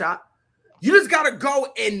a jump shot. You just got to go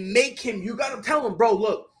and make him. You got to tell him, bro,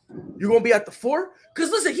 look, you're going to be at the 4? Because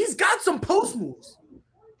listen, he's got some post moves.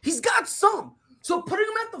 He's got some. So putting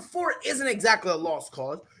him at the 4 isn't exactly a lost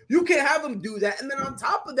cause. You can have him do that. And then on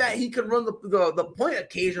top of that, he can run the point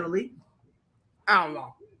occasionally. I don't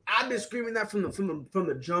know. I've been screaming that from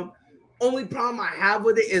the jump. Only problem I have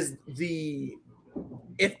with it is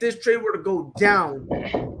if this trade were to go down,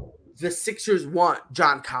 the Sixers want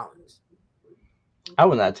John Collins. I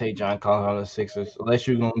would not take John Collins on the Sixers unless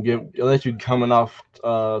you're coming off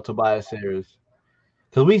Tobias Harris.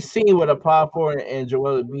 Because we've seen what a power forward and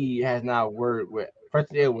Joel Embiid has not worked with.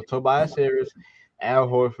 First there with Tobias Harris, Al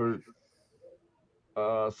Horford.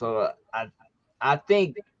 So I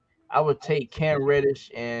think I would take Cam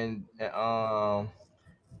Reddish and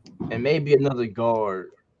maybe another guard,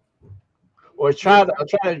 or try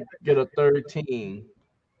to get a third team.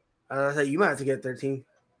 I say you might have to get 13.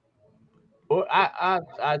 Or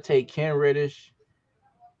I take Cam Reddish.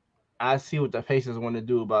 I see what the Pacers want to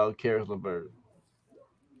do about Karis LeVert.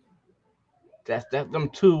 That's them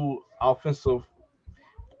two offensive.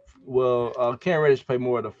 Well, Cam Reddish play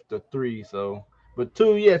more of the 3, so but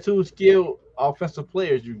two skilled offensive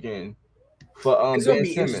players you getting for It's gonna Ben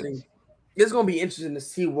be Simmons. interesting. It's gonna be interesting to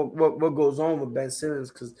see what goes on with Ben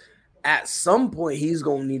Simmons, because at some point he's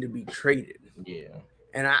gonna need to be traded. Yeah.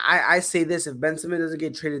 And I say this: if Ben Simmons doesn't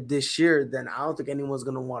get traded this year, then I don't think anyone's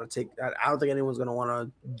gonna want to take that. I don't think anyone's gonna want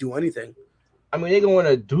to do anything. I mean, they're gonna want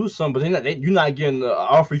to do something, but you're not getting the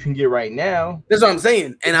offer you can get right now. That's what I'm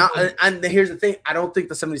saying. And here's the thing: I don't think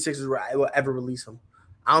the 76ers will ever release him.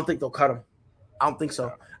 I don't think they'll cut him. I don't think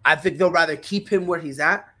so. I think they'll rather keep him where he's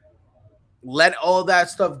at, let all that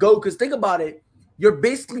stuff go. Because think about it, you're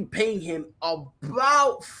basically paying him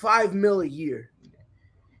about $5 million a year.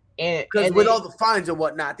 Because with all the fines and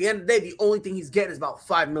whatnot, at the end of the day, the only thing he's getting is about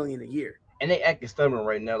 $5 million a year. And they acting stubborn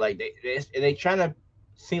right now, like they trying to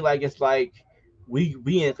seem like it's like we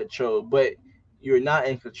in control, but you're not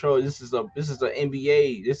in control. This is the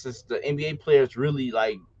NBA. This is the NBA players really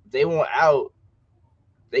like they want out,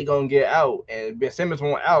 they gonna get out, and Ben Simmons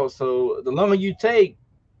want out. So the longer you take,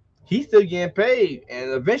 he's still getting paid,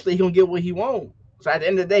 and eventually he gonna get what he wants. So at the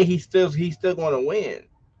end of the day, he's still gonna win.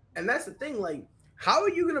 And that's the thing, like. How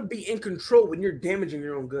are you going to be in control when you're damaging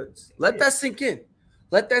your own goods? Let that sink in.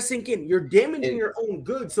 Let that sink in. You're damaging your own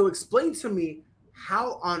goods. So explain to me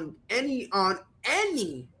how on any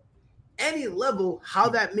level how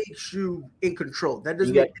that makes you in control. That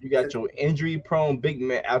doesn't you got your injury-prone big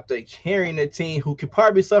man out there carrying a team who could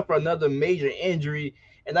probably suffer another major injury,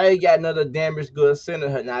 and now you got another damaged goods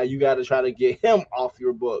center. Now you got to try to get him off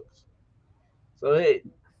your books. So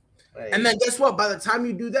and then guess what? By the time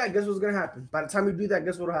you do that, guess what's gonna happen? By the time you do that,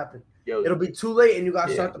 guess what'll happen? It'll be too late, and you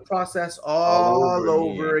gotta start the process all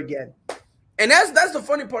over again. And that's the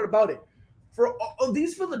funny part about it. For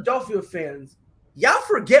these Philadelphia fans, y'all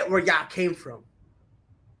forget where y'all came from.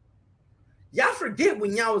 Y'all forget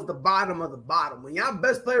when y'all was the bottom of the bottom. When y'all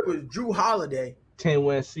best player was Drew Holiday.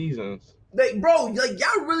 10-win seasons.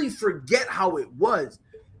 Y'all really forget how it was.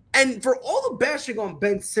 And for all the bashing on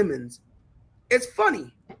Ben Simmons, it's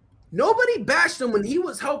funny. Nobody bashed him when he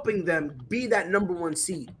was helping them be that number 1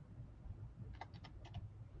 seed.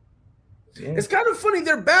 Yeah. It's kind of funny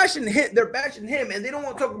they're bashing him, and they don't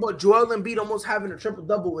want to talk about Joel Embiid almost having a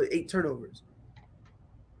triple-double with 8 turnovers.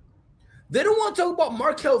 They don't want to talk about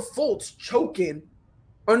Markelle Fultz choking,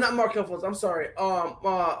 or not Markelle Fultz. I'm sorry,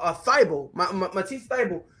 Thibault, Matisse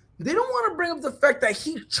Thibault. They don't want to bring up the fact that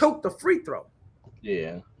he choked the free throw.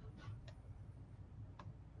 Yeah.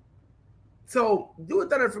 So do with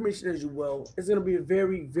that information as you will. It's going to be a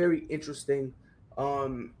very, very interesting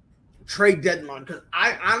trade deadline. Because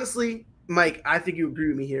I honestly, Mike, I think you agree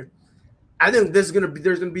with me here. I think there's going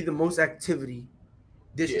to be the most activity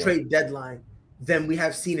this trade deadline than we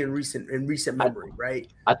have seen in recent memory,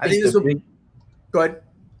 right? I think this will. Go ahead.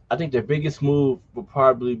 I think the biggest move will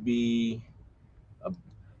probably be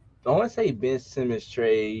I want to say Ben Simmons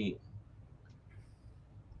trade.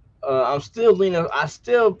 I'm still leaning. I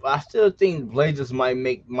still think Blazers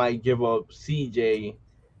might give up CJ.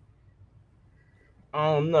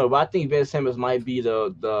 I don't know, but I think Ben Simmons might be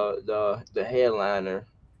the headliner.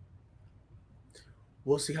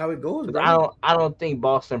 We'll see how it goes, 'Cause bro. I don't think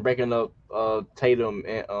Boston breaking up Tatum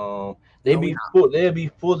and No, we not. they'd be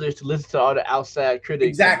foolish to listen to all the outside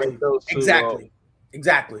critics and break Exactly. those two up. Exactly.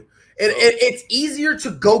 Exactly. So It's easier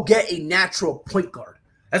to go get a natural point guard.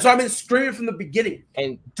 That's why I've been screaming from the beginning.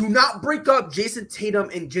 and Do not break up Jason Tatum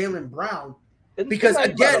and Jalen Brown because, not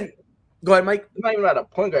even about again, go ahead, Mike. not even about a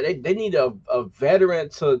point guard. They need a veteran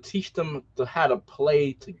to teach them to how to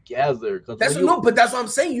play together. Because But that's what I'm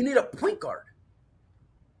saying. You need a point guard.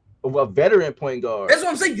 a veteran point guard. That's what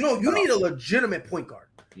I'm saying. You need a legitimate point guard.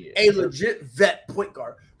 Yeah. A legit vet point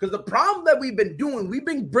guard. Because the problem that we've been doing, we've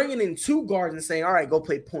been bringing in two guards and saying, all right, go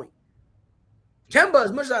play point. Kemba,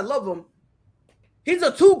 as much as I love him, he's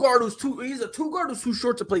a two guard who's too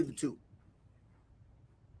short to play the two.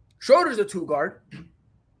 Schroeder's a two guard.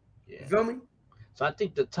 Yeah. You feel me? So I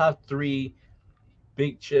think the top three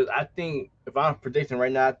big chips. I think if I'm predicting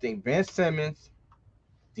right now, I think Ben Simmons,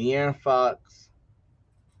 De'Aaron Fox,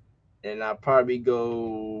 and I'll probably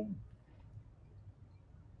go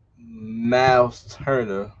Miles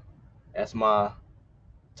Turner. That's my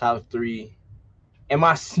top three. And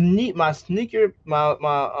my sneaky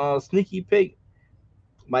pick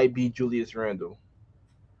might be Julius Randle.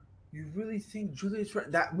 You really think Julius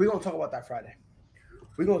that we're gonna talk about that Friday?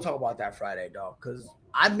 We're gonna talk about that Friday, dog. Because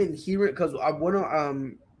I've been hearing because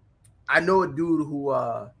I know a dude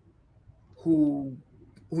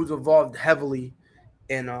who's involved heavily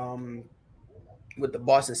in with the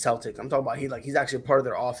Boston Celtics. I'm talking about he's actually part of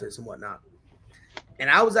their office and whatnot. And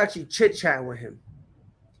I was actually chit-chatting with him.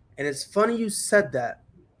 And it's funny you said that.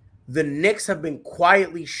 The Knicks have been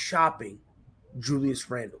quietly shopping Julius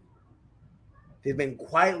Randle. They've been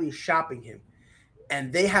quietly shopping him.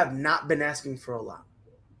 And they have not been asking for a lot.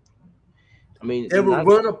 I mean, They were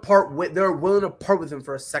willing to part with him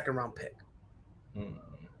for a second round pick.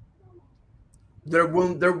 They're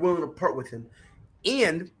willing to part with him.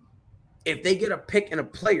 And if they get a pick and a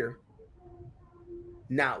player,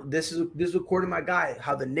 now this is according to my guy,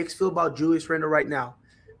 how the Knicks feel about Julius Randle right now.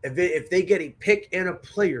 If they get a pick and a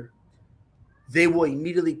player, they will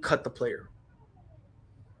immediately cut the player.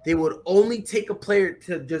 They would only take a player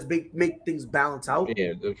to just make things balance out.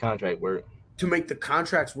 Yeah, the contract work. To make the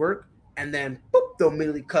contracts work, and then boop, they'll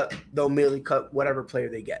immediately cut whatever player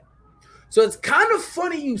they get. So it's kind of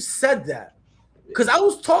funny you said that. Because I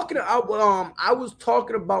was talking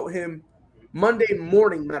about him Monday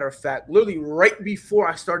morning, matter of fact, literally right before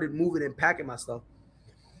I started moving and packing my stuff.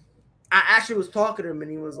 I actually was talking to him,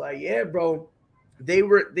 and he was like, "Yeah, bro, they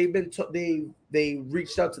reached out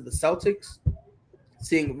to the Celtics,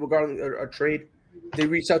 seeing regarding a trade. They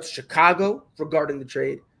reached out to Chicago regarding the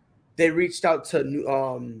trade. They reached out to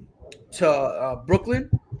Brooklyn.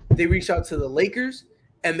 They reached out to the Lakers,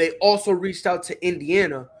 and they also reached out to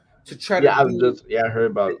Indiana to try to. I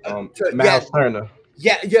heard about Miles Turner.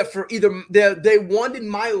 Yeah. For either they wanted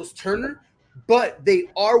Miles Turner, but they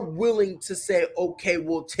are willing to say, okay,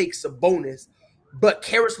 we'll take Sabonis. But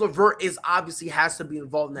Karis LeVert obviously has to be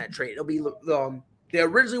involved in that trade. It'll be they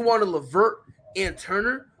originally wanted LeVert and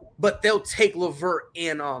Turner, but they'll take LeVert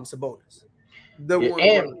and Sabonis.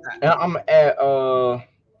 And I'm gonna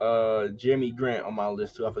add Jeremy Grant on my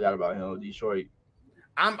list too. I forgot about him. Detroit.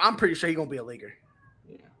 I'm pretty sure he's gonna be a Laker.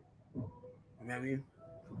 Yeah. You know what I mean?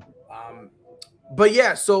 But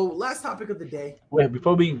yeah, so last topic of the day. Wait,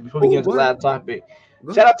 before we get into the last topic,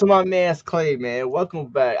 shout out to my man Clay, man. Welcome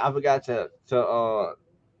back. I forgot to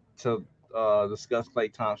discuss Clay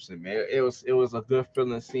Thompson, man. It was a good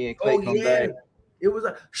feeling seeing Clay come back. It was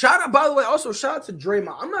a shout out, by the way. Also, shout out to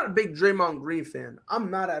Draymond. I'm not a big Draymond Green fan.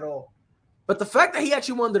 I'm not at all. But the fact that he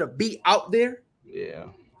actually wanted to be out there, yeah,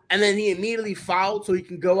 and then he immediately fouled so he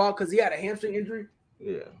can go out because he had a hamstring injury.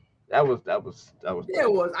 Yeah, that was. Yeah,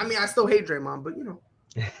 it was. I mean, I still hate Draymond, but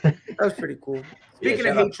that was pretty cool.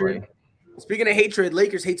 Speaking of hatred,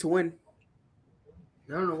 Lakers hate to win.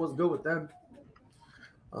 I don't know what's good with them.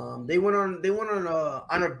 They went on a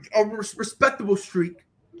respectable streak.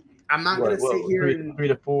 I'm not gonna sit here and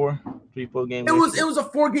 3-4 game. It was a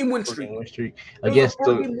 4-game win streak. Against the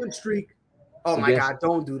 4-game win streak. Oh my God!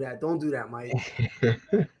 Don't do that! Don't do that, Mike.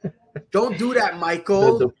 Don't do that,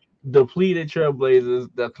 Michael. The depleted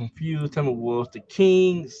Trailblazers, the confused Timberwolves, the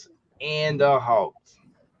Kings, and the Hawks.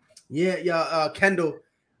 Yeah, Kendall.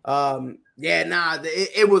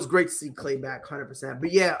 It was great to see Clay back, 100%.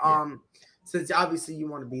 But since obviously you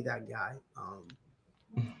want to be that guy.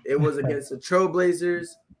 It was against the Trailblazers,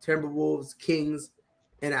 Timberwolves, Kings,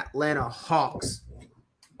 and Atlanta Hawks.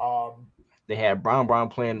 They had Brown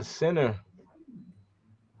playing the center.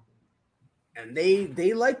 And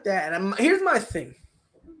they like that. And here's my thing.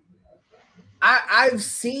 I've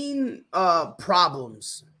seen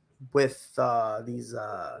problems with these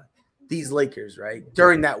Lakers, right,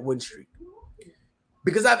 during that win streak.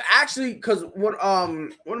 Because one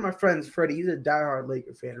of my friends, Freddie, he's a diehard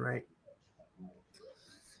Laker fan, right?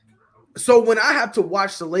 So when I have to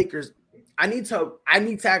watch the Lakers, I need to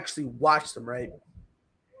actually watch them, right?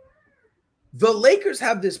 The Lakers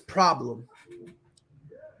have this problem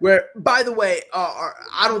where, by the way,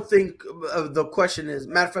 I don't think the question is.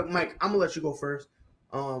 Matter of fact, Mike, I'm gonna let you go first.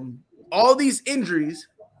 All these injuries,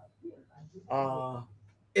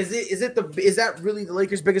 is that really the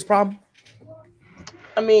Lakers' biggest problem?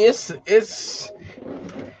 I mean, it's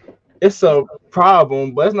a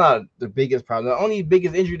problem, but it's not the biggest problem. The only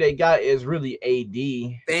biggest injury they got is really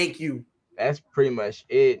AD. Thank you. That's pretty much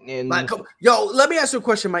it. And let me ask you a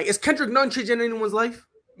question, Mike. Is Kendrick Nunn changing anyone's life?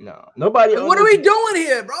 No, nobody. What are we doing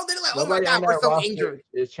here, bro? They're like, oh my god, we're so injured.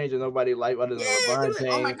 It's changing nobody's life other than LeBron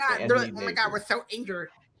James. Oh my god, they're like, oh my god, we're so injured,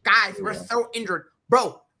 guys. We're so injured,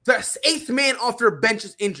 bro. The 8th man off their bench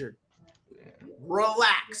is injured. Yeah.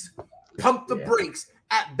 Relax, pump the brakes.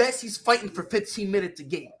 At best, he's fighting for 15 minutes a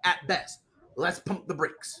game. At best, let's pump the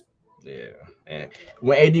brakes. Yeah, and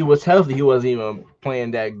when AD was healthy, he wasn't even playing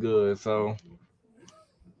that good. So,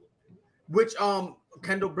 which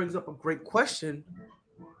Kendall brings up a great question.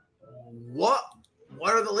 What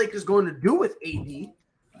are the Lakers going to do with AD?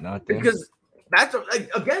 Nothing. Because that's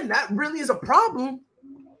again, that really is a problem.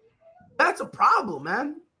 That's a problem,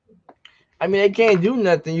 man. I mean, they can't do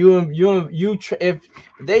nothing. If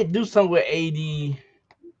they do something with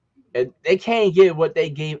AD, they can't get what they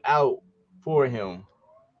gave out for him.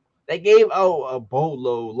 They gave out a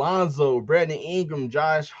boatload. Lonzo, Brandon Ingram,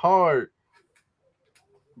 Josh Hart.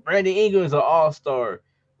 Brandon Ingram is an all-star.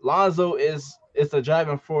 Lonzo is a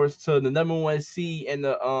driving force to the number 1 seed in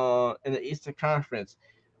the Eastern Conference.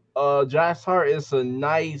 Josh Hart is a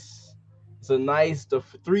nice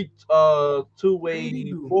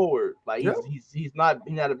two-way forward. Like he's not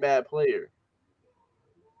a bad player.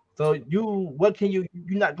 So you're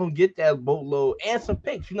not gonna get that boatload and some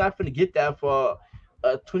picks. You're not gonna get that for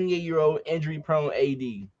a 28-year-old injury-prone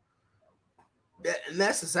AD. And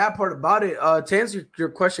that's the sad part about it. To answer your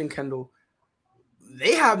question, Kendall,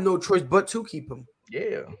 they have no choice but to keep him.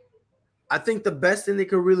 Yeah. I think the best thing they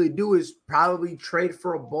could really do is probably trade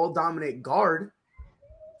for a ball-dominant guard.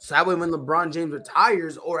 So that way when LeBron James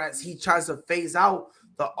retires or as he tries to phase out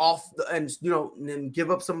and give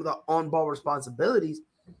up some of the on-ball responsibilities,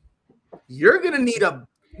 you're gonna need a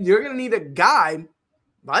guy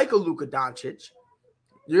like a Luka Doncic.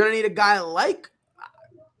 You're gonna need a guy like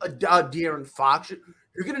a De'Aaron Fox.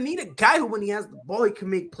 You're gonna need a guy who, when he has the ball, he can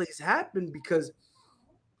make plays happen. Because,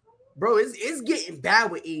 bro, it's getting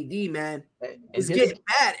bad with AD, man. It's getting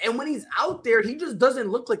bad, and when he's out there, he just doesn't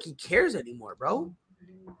look like he cares anymore, bro.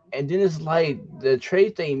 And then it's like the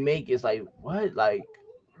trade they make is like what? Like,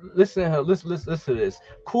 listen to this.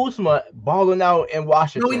 Kuzma balling out in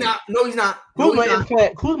Washington. No, he's not. Kuzma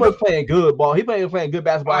is playing good ball. He's playing good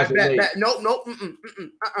basketball.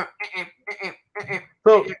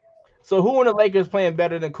 Nope. So who in the Lakers playing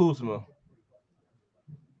better than Kuzma?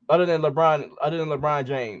 Other than LeBron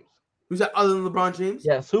James. Who's that other than LeBron James?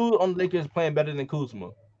 Yes, who on the Lakers playing better than Kuzma?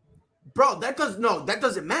 Bro, that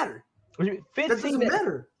doesn't matter. 15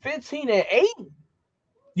 and 8?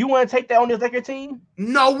 You want to take that on this Lakers team?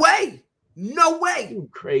 No way. You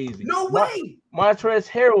crazy. No way. Montrezl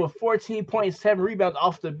Harrell with 14.7 rebounds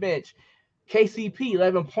off the bench. KCP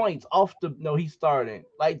 11 points off the. No, he's starting.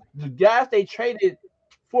 Like the guys they traded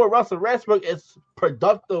for Russell Westbrook is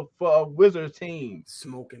productive for a Wizards team.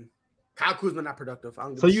 Smoking. Kyle Kuzma not productive.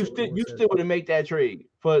 So you still would have made that trade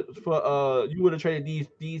for you would have traded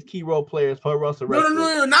these key role players for Russell Westbrook.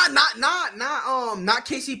 No, not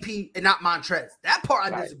KCP and not Montrez. That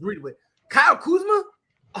part I disagreed with. Kyle Kuzma,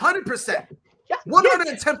 100%,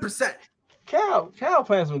 110%. Cal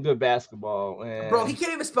playing some good basketball, man. Bro, he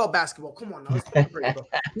can't even spell basketball. Come on,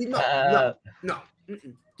 now. No.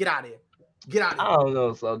 Get out of here. I don't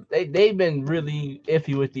know. So they've been really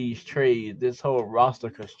iffy with these trades. This whole roster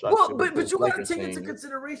construction. Well, but you gotta take into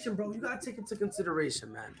consideration, bro. You gotta take into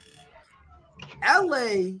consideration, man.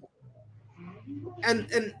 LA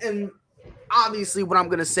and obviously what I'm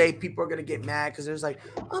gonna say, people are gonna get mad because there's like,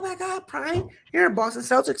 oh my god, Prime, you're a Boston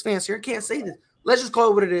Celtics fan, so you can't say this. Let's just call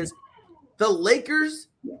it what it is. The Lakers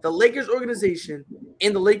organization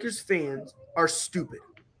and the Lakers fans are stupid.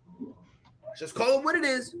 Just call it what it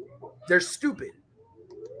is. They're stupid,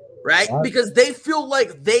 right? Because they feel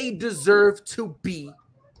like they deserve to be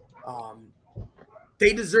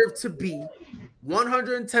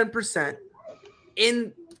 110%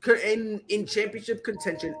 in championship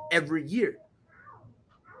contention every year.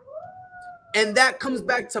 And that comes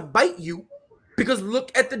back to bite you because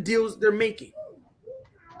look at the deals they're making.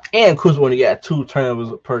 And Kuzma only got 2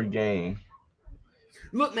 turnovers per game.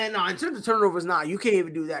 Look, man, no, in terms of turnovers, you can't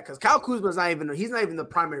even do that because Kyle Kuzma's he's not even the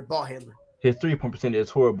primary ball handler. His 3-point percentage is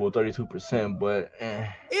horrible, 32%, but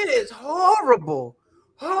it is horrible.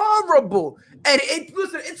 And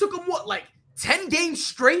it took him what, 10 games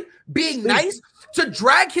straight being nice to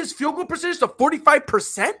drag his field goal percentage to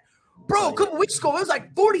 45%? Bro, a couple weeks ago, it was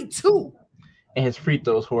 42. And his free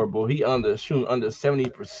throw is horrible. He shooting under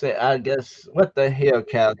 70%. I guess, what the hell,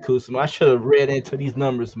 Kyle Kuzma? I should have read into these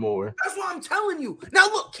numbers more. That's what I'm telling you. Now,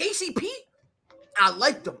 look, KCP, I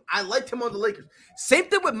liked him. I liked him on the Lakers. Same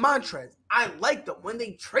thing with Montrez. I liked him. When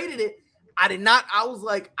they traded it, I was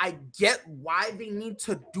like, I get why they need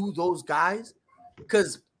to do those guys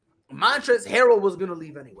because Montrezl Harrell was going to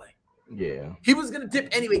leave anyway. Yeah. He was going to dip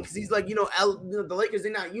anyway because he's like, the Lakers,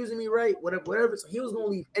 they're not using me right, whatever. So he was going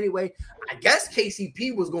to leave anyway. I guess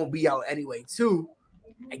KCP was going to be out anyway, too.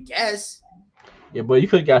 I guess. Yeah, but you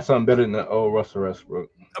could have got something better than the old Russell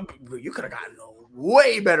Westbrook. You could have gotten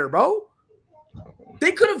way better, bro.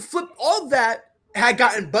 They could have flipped all that, had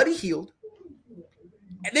gotten Buddy Hield,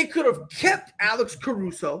 and they could have kept Alex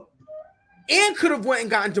Caruso, and could have went and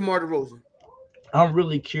gotten DeMar DeRozan. I'm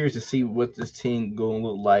really curious to see what this team going to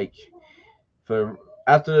look like for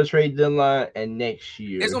after the trade deadline and next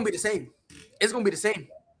year. It's going to be the same. It's going to be the same.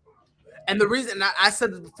 And the reason I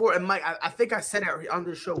said this before, and Mike, I think I said it on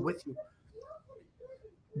the show with you.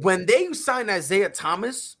 When they signed Isaiah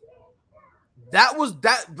Thomas, that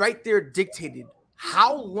right there dictated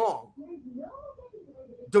how long.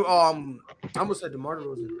 I almost said DeMar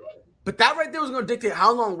DeRozan. But that right there was going to dictate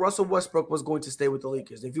how long Russell Westbrook was going to stay with the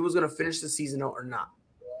Lakers, if he was going to finish the season out or not.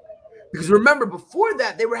 Because remember, before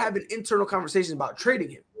that, they were having internal conversations about trading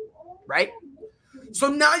him, right? So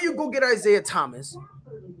now you go get Isaiah Thomas,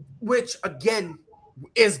 which, again,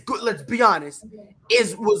 is good. Let's be honest,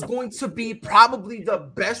 was going to be probably the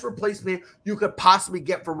best replacement you could possibly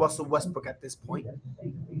get for Russell Westbrook at this point.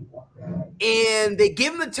 And they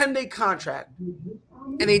gave him a 10-day contract.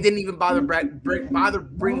 And they didn't even bother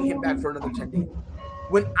bringing him back for another 10 days.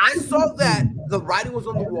 When I saw that the writing was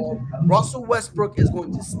on the wall, Russell Westbrook is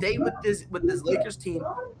going to stay with this Lakers team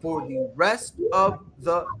for the rest of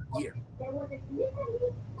the year.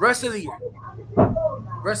 Rest of the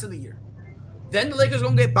year. Then the Lakers are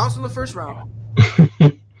going to get bounced in the first round.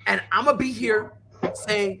 And I'm going to be here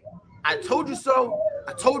saying, I told you so.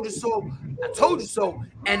 I told you so. I told you so.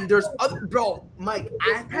 And there's other, bro, Mike,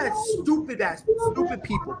 I've had stupid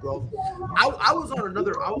people, bro. I was on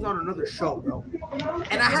another show, bro.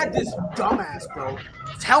 And I had this dumbass, bro,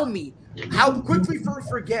 tell me how quickly we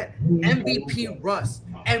forget MVP Russ.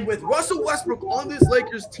 And with Russell Westbrook on this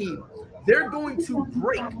Lakers team, they're going to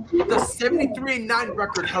break the 73-9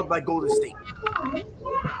 record held by Golden State.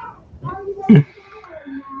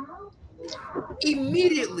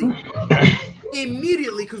 Immediately,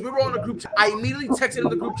 because we were on a group chat, I immediately texted in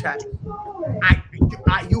the group chat.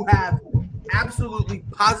 You have absolutely,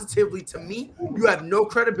 positively, to me, you have no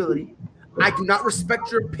credibility. I do not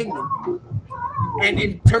respect your opinion. And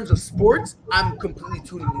in terms of sports, I'm completely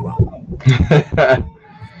tuning you out.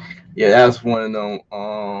 Yeah, that's one of them.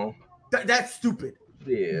 That's stupid.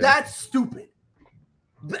 Yeah. That's stupid.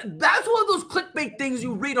 That's one of those clickbait things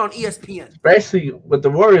you read on ESPN. Especially with the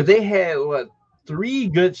Warriors, they had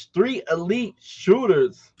three elite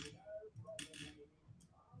shooters.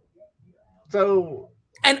 So,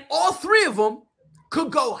 and all three of them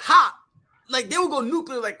could go hot, like they would go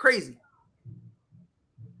nuclear like crazy.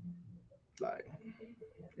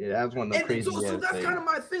 Yeah, that's one of the crazy. So that's kind of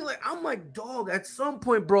my thing. Like, I'm like, dog, at some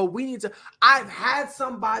point, bro, we need to. I've had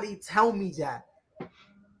somebody tell me that.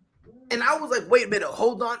 And I was like, wait a minute,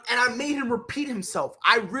 hold on. And I made him repeat himself.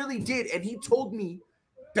 I really did. And he told me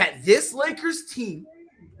that this Lakers team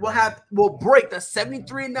will break the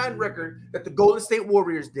 73-9 record that the Golden State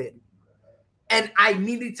Warriors did. And I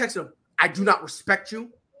immediately texted him, I do not respect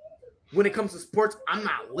you. When it comes to sports, I'm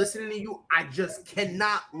not listening to you. I just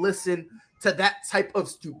cannot listen to that type of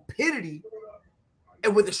stupidity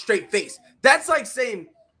and with a straight face. That's like saying,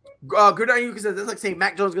 Gridiron Yuka says, that's like saying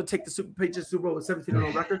Mac Jones is going to take the Super Bowl with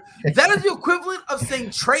 17-0 record. That is the equivalent of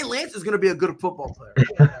saying Trey Lance is going to be a good football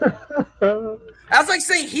player. That's like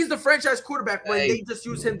saying he's the franchise quarterback when they just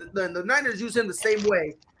use him. The Niners use him the same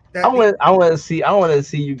way I That want to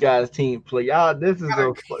see you guys team play. Y'all, this is gotta,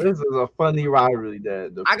 a funny rivalry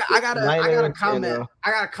that the I got a Niners and comment.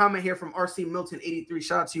 I got a comment here from RC Milton 83.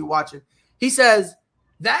 Shout out to you watching. He says,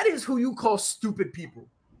 that is who you call stupid people.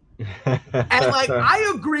 And like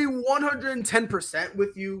I agree 110%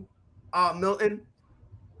 with you, Milton.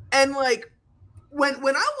 And like when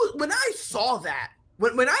I saw that,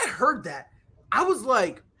 when I heard that, I was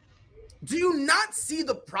like, do you not see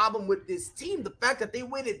the problem with this team? The fact that they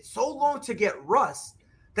waited so long to get Russ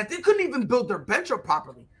that they couldn't even build their bench up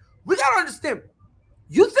properly. We gotta understand.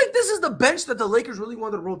 You think this is the bench that the Lakers really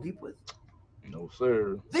wanted to roll deep with? No,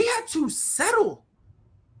 sir. They had to settle.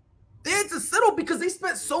 They had to settle because they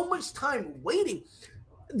spent so much time waiting.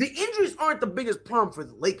 The injuries aren't the biggest problem for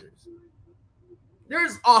the Lakers.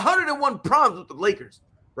 There's 101 problems with the Lakers,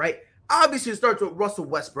 right? Obviously, it starts with Russell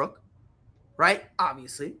Westbrook, right?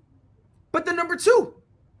 Obviously. But the number 2,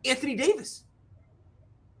 Anthony Davis.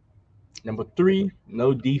 Number 3,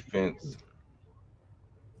 no defense.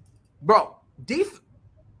 Bro, they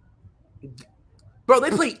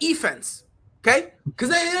play defense, okay? Because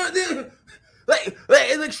they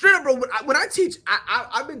like straight up, bro. When I teach,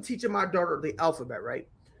 I've been teaching my daughter the alphabet, right?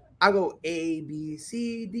 I go A, B,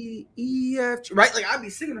 C, D, E, F, G, right? Like I'd be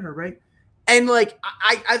singing to her, right? And like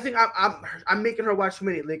I think I'm making her watch too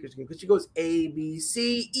many Lakers games because she goes A, B,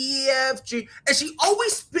 C, E, F, G, and she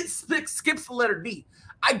always skips the letter D.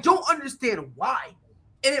 I don't understand why,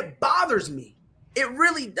 and it bothers me. It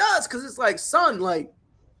really does because it's like, son, like,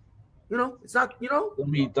 you know, it's not, you know.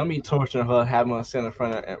 Don't be torturing her, having her sit in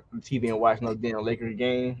front of the TV and watch no damn Lakers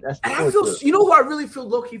game. That's and I feel, you know who I really feel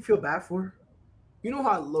low-key feel bad for? You know who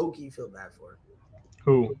I low-key feel bad for?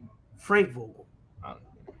 Who? Frank Vogel.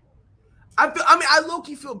 I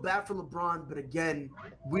low-key feel bad for LeBron, but again,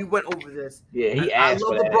 we went over this. Yeah, he I asked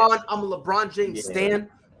love for LeBron. that. I'm a LeBron James stan,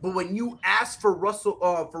 but when you ask for Russell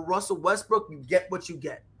Westbrook, you get what you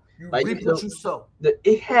get. You reap what you sow.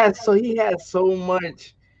 He had so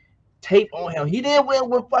much tape on him. He didn't win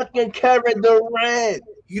with fucking Kevin Durant.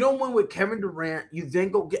 You don't win with Kevin Durant. You then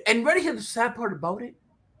go get, and ready here. The sad part about it,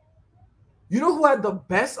 you know who had the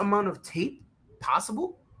best amount of tape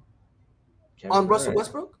possible on Russell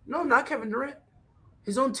Westbrook? No, not Kevin Durant.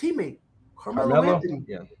 His own teammate, Carmelo Anthony.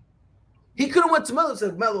 Yeah. He could have went to Melo and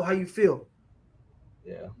said, "Melo, how you feel?"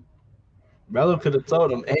 Yeah. Melo could have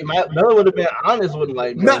told him. Hey, Melo would have been honest with him,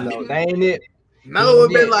 like, no, that ain't it. Melo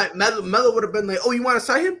would have been like, Melo would have been like, "Oh, you want to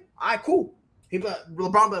sign him? All right, cool." He'd be like,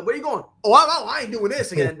 LeBron be like, "Where you going?" "Oh, I ain't doing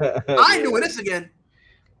this again. I ain't doing this again."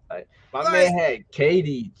 Like, my man had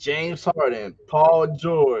KD, James Harden, Paul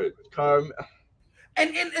George,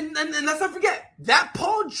 and let's not forget that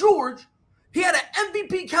Paul George, he had an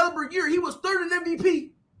MVP caliber year. He was 3rd in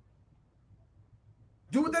MVP.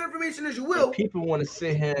 Do with that information as you will. And people want to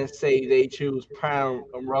sit here and say they choose prime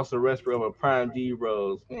Russell Westbrook over prime D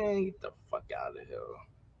Rose. Man, get the fuck out of here.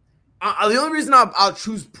 The only reason I'll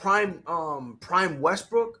choose prime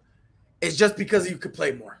Westbrook is just because you could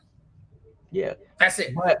play more. Yeah, that's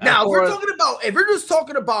it. But now, if we're just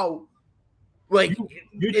talking about like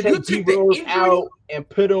you take D Rose out and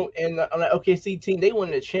put him in on the OKC team, they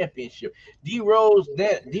won the championship. D Rose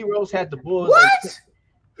had the Bulls. What?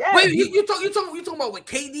 Yeah, wait, you talking about with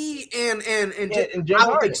KD and I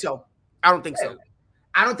don't think so. I don't think so.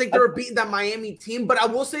 I don't think they were beating that Miami team, but I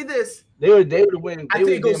will say this: they would win. I think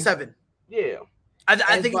it goes 7. Yeah, I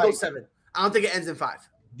think it goes 7. I don't think it ends in 5.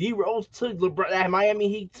 D Rose took that Miami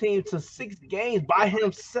Heat team to 6 games by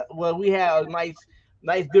himself. Well, we had a nice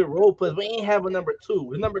good role players. We ain't have a number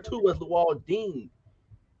 2. The number 2 was Luol Deng.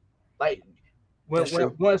 Like once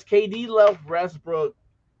KD left Westbrook,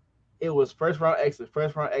 it was first round exit.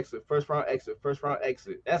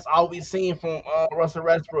 That's all we've seen from Russell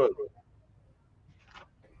Westbrook.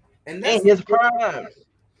 And that's his prime.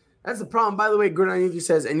 That's the problem. By the way, Good on you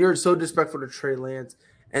says, and you're so disrespectful to Trey Lance.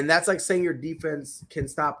 And that's like saying your defense can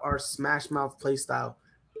stop our smash mouth play style.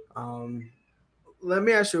 Let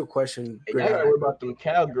me ask you a question. I gotta worry about them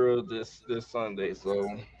Cowgirls this Sunday. So,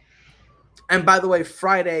 and by the way,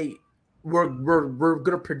 Friday we're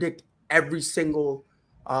gonna predict every single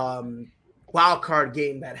wild card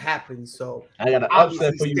game that happens. So I got an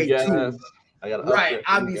upset for you guys.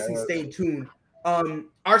 Obviously, stay tuned.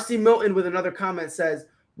 RC Milton with another comment says,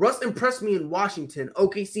 Russ impressed me in Washington.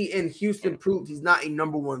 OKC and Houston proved he's not a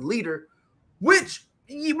number 1 leader, which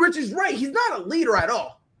is right. He's not a leader at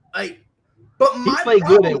all. Like, but my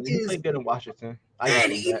problem is he played good in Washington.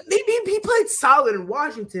 And he played solid in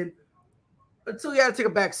Washington until he had to take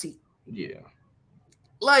a back seat. Yeah.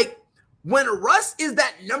 Like, when Russ is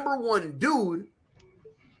that number 1 dude,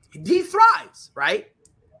 he thrives, right?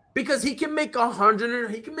 Because he can make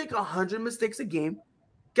 100 mistakes a game,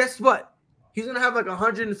 guess what? He's gonna have like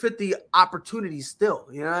 150 opportunities still.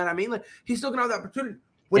 You know what I mean? Like he's still gonna have the opportunity.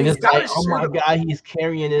 When And he's it's got like, to oh share my the God, he's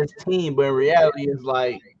carrying his team. But in reality, it's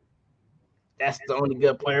like that's the only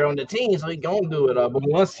good player on the team, so he gonna do it all. But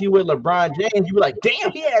once he with LeBron James, you be like,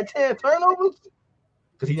 damn, he had 10 turnovers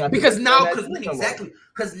because he's not the because best player on now, that because team no more. exactly,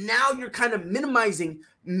 because now you're kind of minimizing,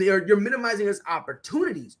 you're minimizing his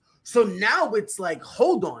opportunities. So now it's like,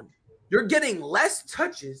 hold on, you're getting less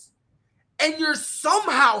touches, and you're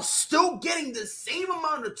somehow still getting the same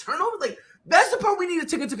amount of turnovers. Like that's the part we need to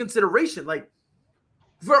take into consideration. Like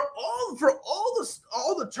for all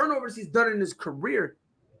the turnovers he's done in his career,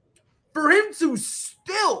 for him to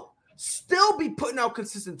still be putting out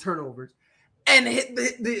consistent turnovers and hit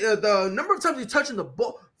the number of times he's touching the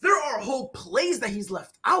ball, there are whole plays that he's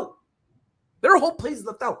left out. There are whole plays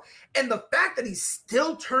left out. And the fact that he's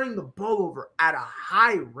still turning the ball over at a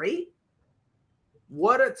high rate,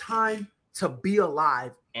 what a time to be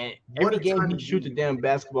alive. And What every a game time he to shoots be. the damn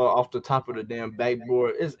basketball off the top of the damn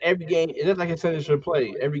backboard. It's every game. It's just like a signature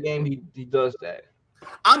play. Every game he does that.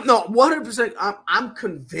 I'm no 100%. I'm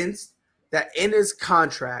convinced that in his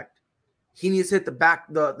contract, he needs to hit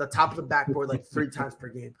the top of the backboard like 3 times per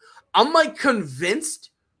game. I'm like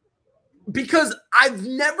convinced because I've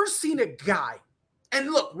never seen a guy,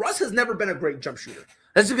 and look, Russ has never been a great jump shooter.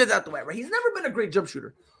 Let's just get that out the way, right? He's never been a great jump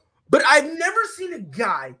shooter. But I've never seen a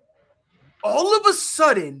guy all of a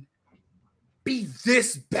sudden be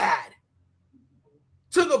this bad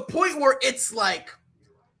to the point where it's like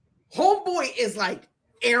homeboy is like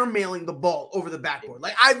airmailing the ball over the backboard.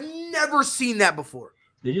 Like I've never seen that before.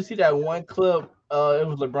 Did you see that one clip? It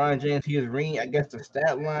was LeBron James. He was reading, I guess, the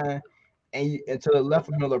stat line, and to the left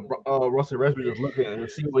of him, Russell Westbrook just looking and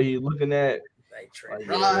see what he's looking at. Like Trey Like,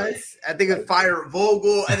 Ross, I think it's Fire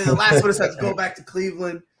Vogel, and then the last one says go back to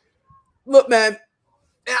Cleveland. Look, man,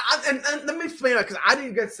 and let me explain that because I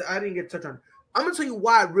didn't get touched on. I'm gonna tell you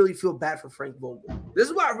why I really feel bad for Frank Vogel. This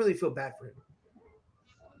is why I really feel bad for him.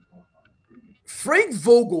 Frank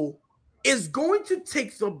Vogel is going to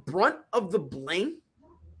take the brunt of the blame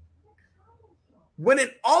when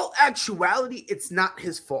in all actuality, it's not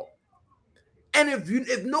his fault. And if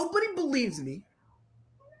nobody believes me,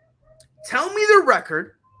 tell me the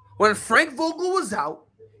record when Frank Vogel was out,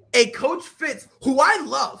 a Coach Fitz, who I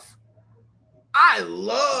love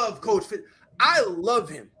Coach Fitz. I love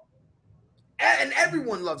him. And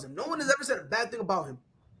everyone loves him. No one has ever said a bad thing about him.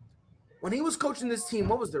 When he was coaching this team,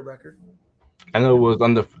 what was their record? I know it was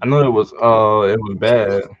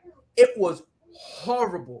bad. It was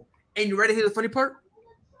horrible. And you ready to hear the funny part?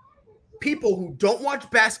 People who don't watch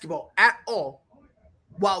basketball at all,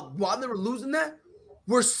 while they were losing that,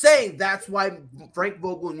 were saying that's why Frank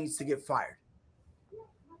Vogel needs to get fired.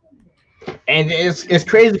 And it's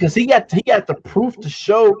crazy because he got the proof to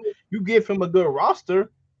show you give him a good roster,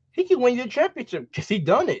 he can win you the championship because he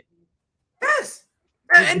done it. Yes.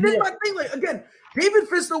 And this is my thing. Like again, David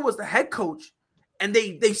Fizdale was the head coach, and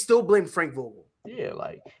they still blame Frank Vogel. Yeah,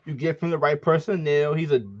 like you give him the right personnel. He's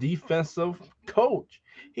a defensive coach.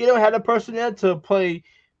 He don't have the personnel to play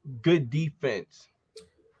good defense.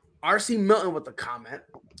 R.C. Milton with the comment.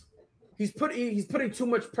 He's putting too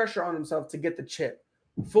much pressure on himself to get the chip.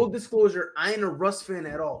 Full disclosure, I ain't a Russ fan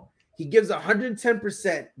at all. He gives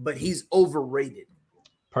 110%, but he's overrated.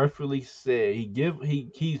 Perfectly said.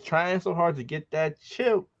 He's trying so hard to get that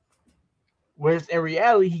chip. Whereas in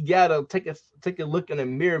reality, he gotta take a look in the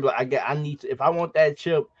mirror. But I need to, if I want that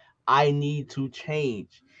chip, I need to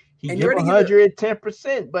change. He give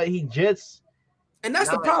 110%, but he just and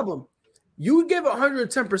that's the problem. You give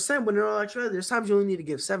 110% when in all actuality, there's times you only need to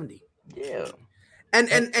give 70. Yeah. And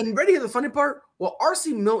ready to hear the funny part? Well,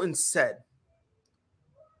 R.C. Milton said,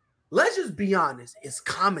 let's just be honest, it's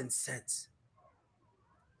common sense.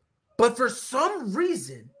 But for some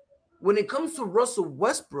reason, when it comes to Russell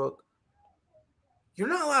Westbrook, you're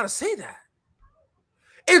not allowed to say that.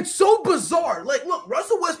 It's so bizarre. Like, look,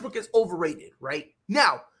 Russell Westbrook is overrated, right?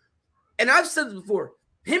 Now, and I've said this before,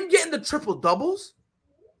 him getting the triple doubles,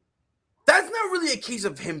 that's not really a case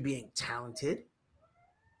of him being talented.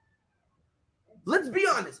 Let's be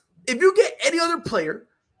honest. If you get any other player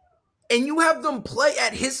and you have them play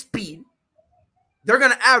at his speed, they're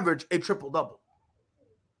going to average a triple-double.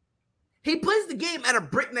 He plays the game at a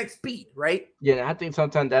breakneck speed, right? Yeah, I think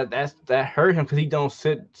sometimes that hurt him because he don't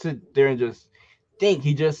sit there and just think.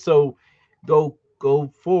 He just go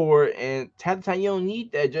forward, and half the time you don't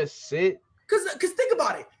need that. Just sit. Because think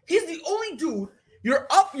about it. He's the only dude. You're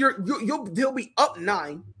up. He'll be up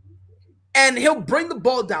 9, and he'll bring the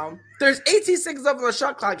ball down. There's 18 seconds left on the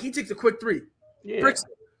shot clock. He takes a quick 3. Yeah.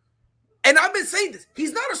 And I've been saying this.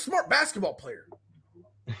 He's not a smart basketball player.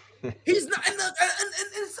 He's not. And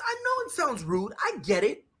I know it sounds rude. I get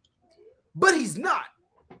it, but he's not.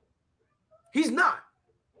 He's not.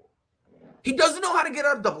 He doesn't know how to get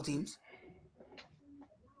out of double teams.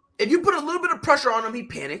 If you put a little bit of pressure on him, he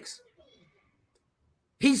panics.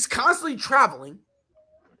 He's constantly traveling.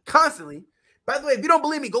 Constantly. By the way, if you don't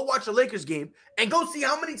believe me, go watch a Lakers game and go see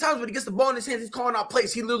how many times when he gets the ball in his hands, he's calling out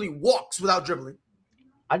plays. He literally walks without dribbling.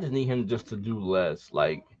 I just need him just to do less.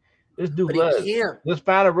 Like, just do But less. he can't. Just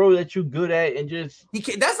find a role that you're good at and just. He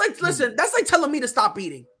can't. That's like, listen, that's like telling me to stop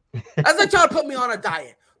eating. That's like trying to put me on a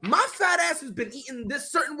diet. My fat ass has been eating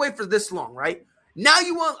this certain way for this long, right? Now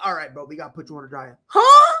you want, all right, bro, we got to put you on a diet.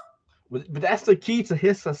 Huh? But that's the key to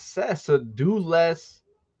his success. To do less.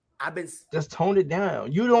 I've been just tone it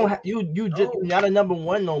down. You don't have you just you're not a number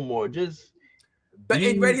one no more. Just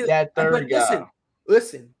be that third guy.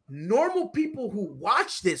 Listen. Normal people who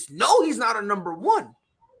watch this know he's not a number one,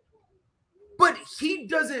 but he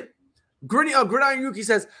doesn't. Gridiron Yuki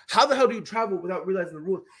says, "How the hell do you travel without realizing the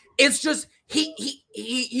rules?" It's just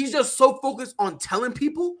he's just so focused on telling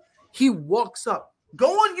people. He walks up.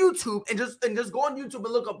 Go on YouTube and just go on YouTube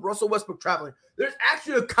and look up Russell Westbrook traveling. There's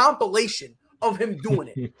actually a compilation of him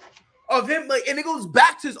doing it. Of him, like, and it goes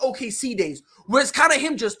back to his OKC days, where it's kind of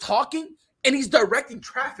him just talking and he's directing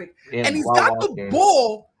traffic, and he's got the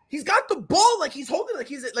ball. He's got the ball like he's holding, like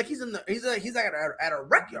he's like at a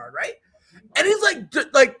rec yard, right? And he's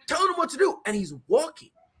like telling him what to do, and he's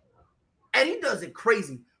walking, and he does it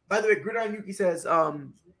crazy. By the way, Gridiron Yuki says,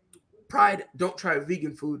 "Pride, don't try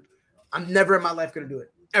vegan food. I'm never in my life gonna do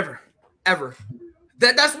it, ever.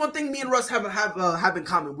 That's one thing me and Russ have in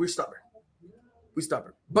common. We're stubborn.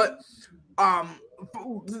 But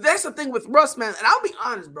that's the thing with Russ, man. And I'll be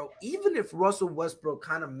honest, bro. Even if Russell Westbrook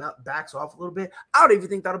kind of backs off a little bit, I don't even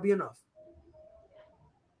think that'll be enough.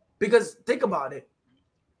 Because think about it.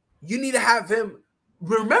 You need to have him.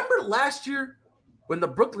 Remember last year when the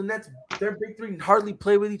Brooklyn Nets, their big three, hardly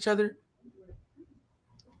play with each other?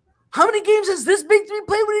 How many games has this big three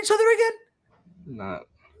played with each other again? Not.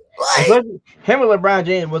 Like, him and LeBron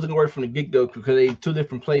James wasn't going to work from the get-go because they two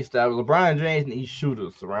different play styles. LeBron James needs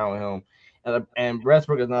shooters around him, and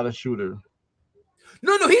Westbrook is not a shooter.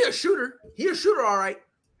 No, he's a shooter. He's a shooter, all right.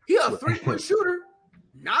 He's a three-point shooter,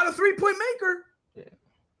 not a three-point maker. Yeah.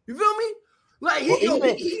 You feel me? Like,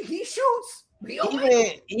 he shoots.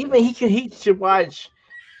 Even he should watch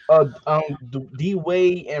D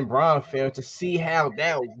Wade and Bron film to see how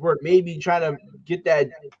that would work. Maybe try to get that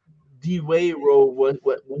D Wade role what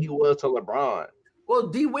he was to LeBron. Well,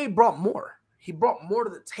 D Wade brought more. He brought more to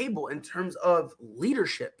the table in terms of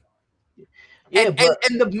leadership. Yeah,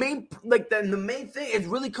 and the main thing, it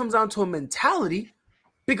really comes down to a mentality,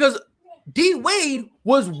 because D Wade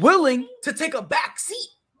was willing to take a back seat.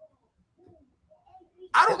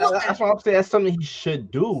 I don't know. That's what I'm saying. That's something he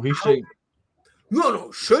should do. He should.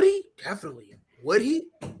 No. Should he? Definitely. Would he?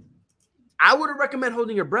 I wouldn't recommend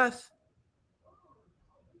holding your breath.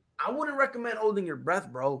 I wouldn't recommend holding your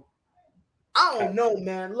breath, bro. I don't know,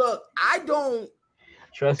 man. Look, I don't.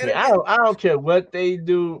 Trust me, I don't care what they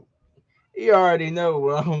do. You already know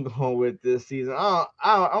where I'm going with this season. I'm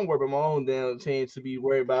worried about my own damn team to be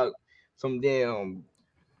worried about some damn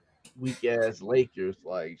weak ass Lakers.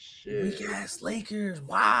 Like, shit. Weak ass Lakers.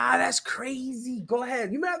 Wow, that's crazy. Go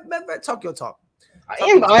ahead. You better talk your talk. I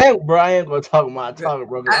am gonna talk my talk,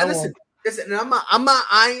 bro. Listen,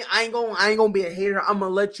 I ain't gonna be a hater. I'm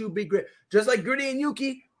gonna let you be great. Just like Gridiron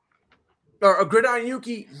Yuki,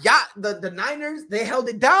 yeah, the Niners, they held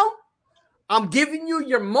it down. I'm giving you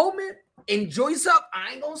your moment. Enjoy up.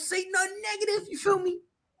 I ain't gonna say nothing negative. You feel me?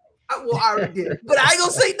 I already did, but I ain't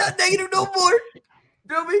gonna say nothing negative no more.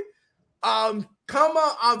 Feel me? Come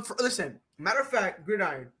on. Listen. Matter of fact,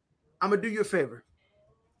 Gridiron, I'm gonna do you a favor.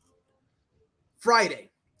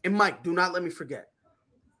 Friday, and Mike, do not let me forget.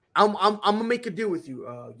 I'm gonna make a deal with you,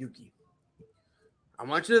 Yuki. I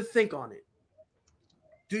want you to think on it.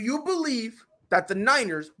 Do you believe that the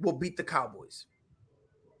Niners will beat the Cowboys?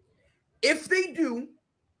 If they do,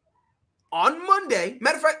 on Monday,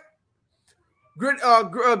 matter of fact,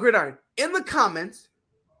 Gridiron, in the comments,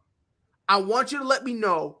 I want you to let me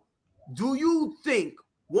know, do you think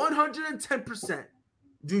 110%,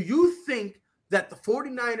 do you think that the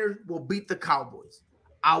 49ers will beat the Cowboys?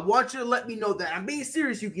 I want you to let me know that. I'm being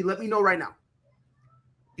serious, Yuki. Let me know right now.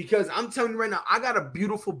 Because I'm telling you right now, I got a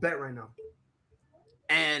beautiful bet right now.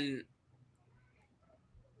 And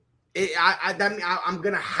I'm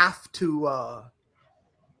going to have to...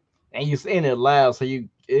 And you're saying it loud, so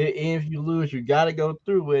if you lose, you got to go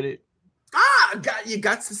through with it. You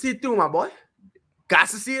got to see it through, my boy. Got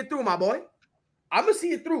to see it through, my boy. I'm going to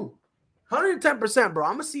see it through. 110%, bro.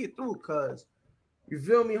 I'm going to see it through because You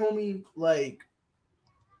feel me, homie? Like,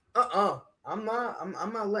 I'm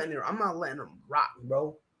not letting it. I'm not letting them rock,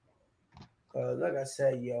 bro. Like I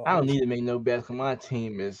said, yo, I don't need to make no bets. 'Cause my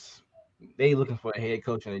team is they looking for a head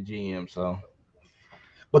coach and a GM. So,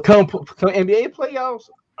 but come NBA playoffs,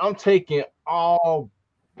 I'm taking all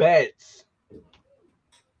bets.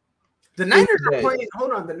 the Any Niners are bets. playing.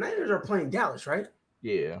 Hold on, the Niners are playing Dallas, right?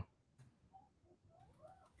 Yeah.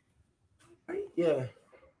 Right? Yeah.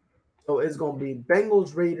 So it's gonna be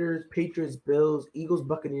Bengals, Raiders, Patriots, Bills, Eagles,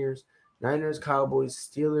 Buccaneers, Niners, Cowboys,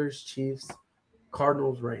 Steelers, Chiefs,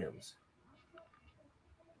 Cardinals, Rams.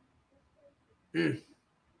 Mm.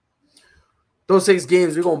 Those 6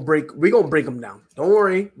 games we're gonna break. We're gonna break them down. Don't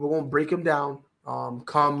worry, we're gonna break them down.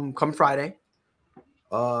 Come Friday.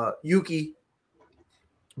 Yuki,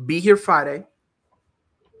 be here Friday.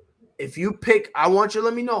 If you pick, I want you to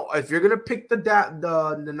let me know if you're gonna pick the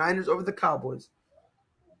Niners over the Cowboys.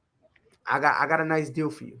 I got a nice deal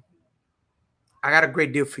for you. I got a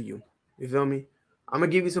great deal for you. You feel me? I'm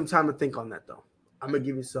gonna give you some time to think on that though. I'm gonna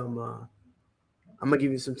give you some. I'm gonna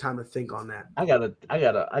give you some time to think on that. I got a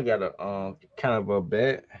kind of a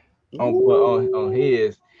bet on Ooh.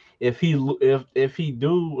 his. If he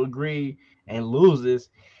do agree and loses,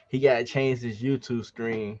 he gotta change his YouTube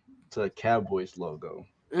screen to a Cowboys logo.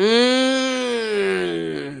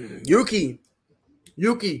 Yuki.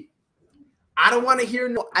 I don't want to hear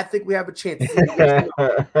no. I think we have a chance. It's either yes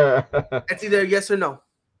or no. It's either yes or no.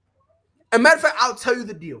 As a matter of fact, I'll tell you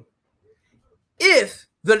the deal. If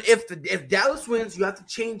Dallas wins, you have to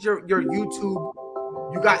change your YouTube.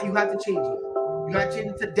 You have to change it. You got to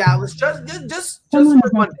change it to Dallas just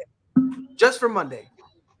for Monday. Just for Monday.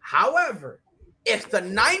 However, if the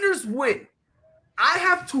Niners win, I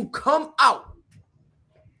have to come out.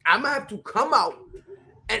 I'm gonna have to come out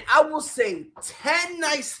and I will say 10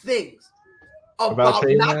 nice things About about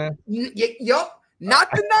Trey Man? not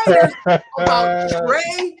the Niners, about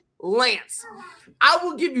Trey Lance. I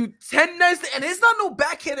will give you 10 nice things, and it's not no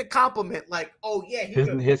backhanded compliment like, oh yeah,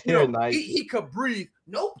 His hair nice. he could breathe.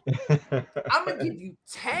 Nope. I'm gonna give you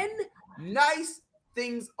 10 nice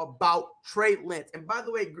things about Trey Lance. And by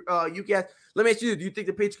the way, you guys, let me ask you, do you think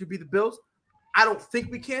the Patriots could beat the Bills? I don't think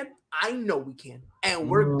we can. I know we can. And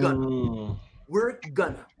we're gonna. We're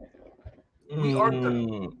gonna. We are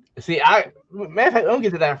gonna. See, matter of fact, don't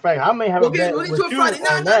get to that fact. I may have a bet We'll get with to it you Friday. No.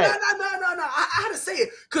 on that. I had to say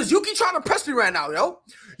it because Yuki trying to press me right now, yo.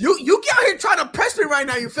 Yuki out here trying to press me right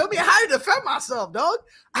now. You feel me? I had to defend myself, dog.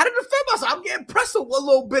 I had to defend myself. I'm getting pressed a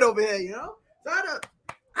little bit over here, you know. So I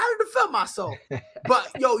had to defend myself.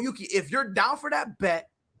 But yo, Yuki, if you're down for that bet,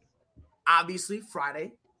 obviously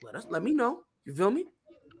Friday, let me know. You feel me?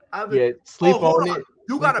 Sleep on it.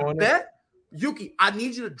 You got a bet? Yuki, I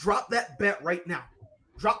need you to drop that bet right now.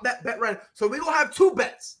 Drop that bet right now. So we're going to have 2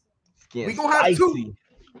 bets. We're going to have 2.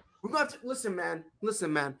 We're going to have to, listen,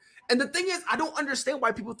 man. And the thing is, I don't understand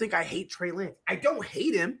why people think I hate Trey Lance. I don't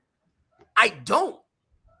hate him. I don't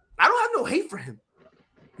have no hate for him.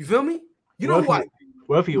 You feel me? You know why?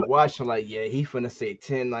 What if you watch him like, yeah, he finna say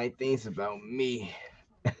 10 nice things about me.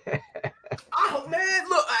 Oh, man,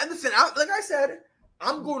 look, listen, like I said,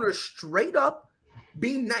 I'm going to straight up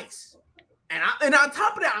be nice. And on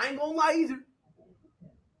top of that, I ain't going to lie either.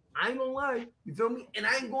 I ain't gonna lie. You feel me? And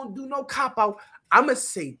I ain't gonna do no cop out. I'm gonna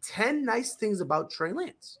say 10 nice things about Trey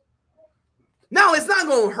Lance. Now, it's not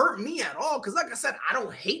gonna hurt me at all, because like I said, I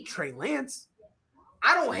don't hate Trey Lance.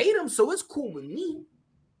 I don't hate him, so it's cool with me.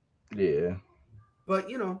 Yeah.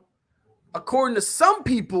 But according to some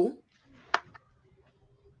people,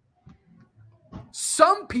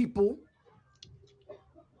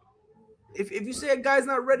 if you say a guy's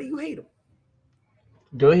not ready, you hate him.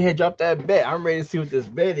 Go ahead, drop that bet. I'm ready to see what this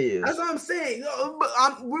bet is. That's what I'm saying.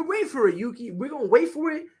 We're waiting for it, Yuki. We're going to wait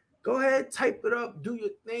for it. Go ahead, type it up, do your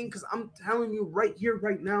thing, because I'm telling you right here,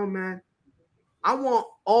 right now, man, I want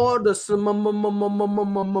all the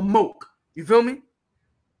smoke. You feel me?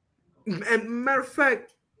 And matter of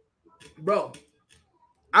fact, bro,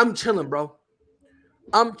 I'm chilling, bro.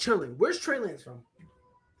 I'm chilling. Where's Trey Lance from?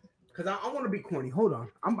 Because I want to be corny. Hold on.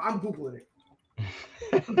 I'm Googling it.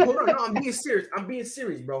 Hold on. No, I'm being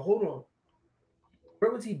serious, bro. Hold on.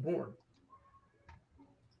 Where was he born?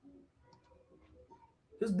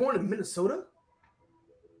 He was born in Minnesota?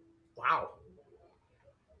 Wow.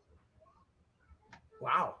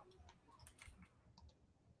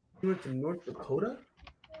 He went to North Dakota?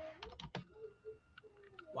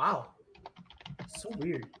 Wow. So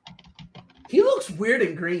weird. He looks weird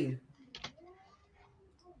in green.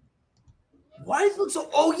 Why does he look so...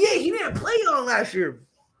 Oh, yeah, he didn't play on last year.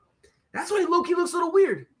 That's why Loki looks a little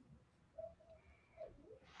weird.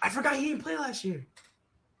 I forgot he didn't play last year.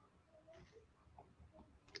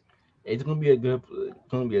 It's gonna be a good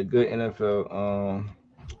NFL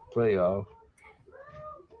playoff.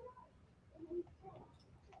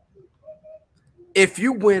 If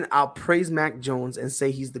you win, I'll praise Mac Jones and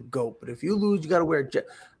say he's the GOAT. But if you lose, you got to wear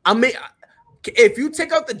I mean, if you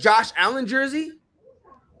take out the Josh Allen jersey,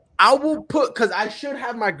 I will put, because I should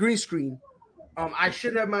have my green screen. I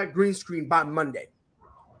should have my green screen by Monday.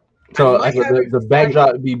 So like the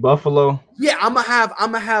backdrop would be Buffalo. Yeah, I'm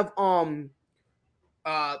gonna have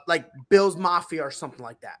like Bills Mafia or something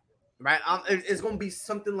like that. Right? It's gonna be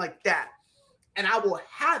something like that. And I will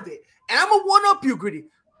have it. And I'm gonna one up you, Gritty.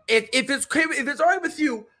 If it's all right with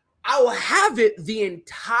you, I will have it the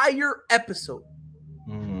entire episode.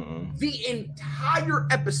 The entire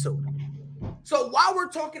episode. So while we're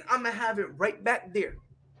talking, I'm gonna have it right back there.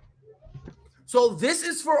 So this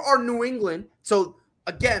is for our New England. So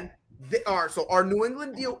again, our New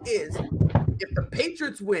England deal is if the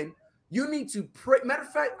Patriots win, you need to pray. Matter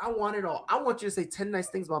of fact, I want it all. I want you to say 10 nice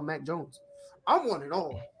things about Mac Jones. I want it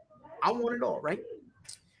all. I want it all, right?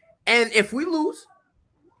 And if we lose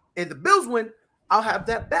and the Bills win, I'll have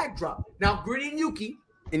that backdrop. Now, Gritty and Yuki,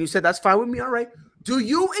 and you said that's fine with me, all right. Do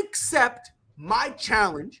you accept my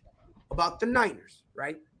challenge about the Niners,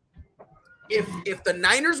 right? If the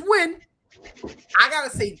Niners win, I gotta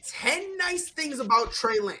say 10 nice things about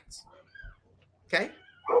Trey Lance. Okay?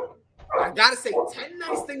 I gotta say 10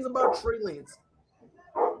 nice things about Trey Lance.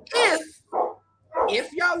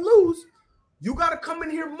 If y'all lose, you gotta come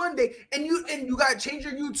in here Monday and you gotta change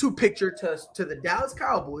your YouTube picture to the Dallas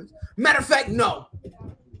Cowboys. Matter of fact, nope.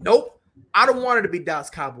 I don't want it to be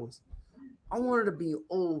Dallas Cowboys. I want it to be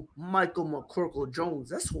old Michael McCorkle Jones.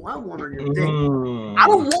 That's who I want on your thing. I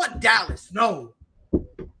don't want Dallas. No.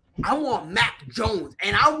 I want Mac Jones.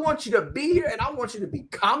 And I want you to be here and I want you to be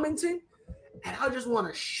commenting. And I just want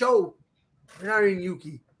to show Larry and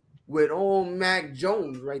Yuki with old Mac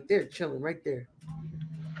Jones right there, chilling right there.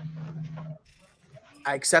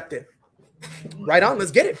 I accept it. Right on,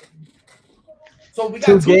 let's get it. So we got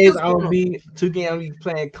two games. I'll be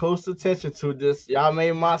paying close attention to this. Y'all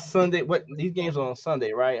made my Sunday. What these games are on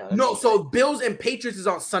Sunday, right? No, so Bills and Patriots is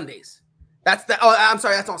on Sundays. That's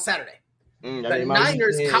on Saturday. The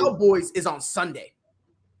Niners Cowboys is on Sunday.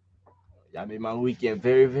 Y'all made my weekend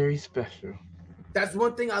very, very special. That's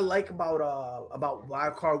one thing I like about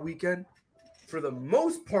Wild Card Weekend. For the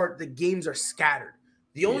most part, the games are scattered.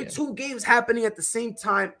 The only two games happening at the same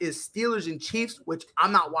time is Steelers and Chiefs, which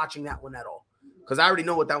I'm not watching that one at all. Because I already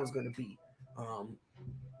know what that was going to be.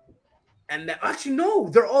 Actually, no,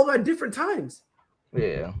 they're all at different times.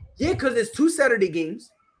 Yeah. Yeah, because it's 2 Saturday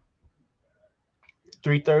games.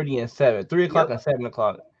 3:30 and 7. 3 o'clock and 7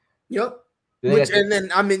 o'clock. Yep. And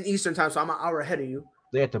then I'm in Eastern time, so I'm an hour ahead of you.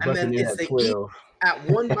 They have to Buccaneers at 12. At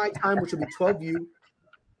 1 my time, which will be 12 you.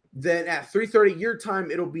 Then at 3:30 your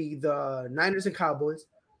time, it'll be the Niners and Cowboys.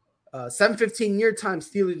 7:15 your time,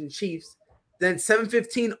 Steelers and Chiefs. Then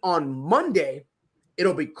 7:15 on Monday,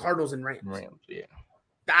 it'll be Cardinals and Rams. Yeah.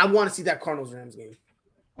 I want to see that Cardinals-Rams game.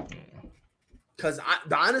 Because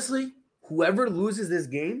honestly, whoever loses this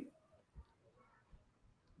game,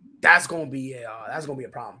 that's gonna be a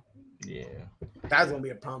problem. Yeah. That's gonna be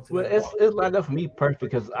a problem for me. Well, it's lined up for me perfect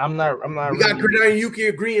because I'm not. We got Gridiron and Yuki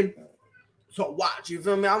agreeing. So watch, you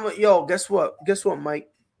feel me? Guess what? Guess what, Mike?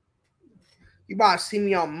 You about to see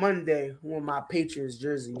me on Monday with my Patriots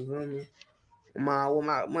jersey, you feel me?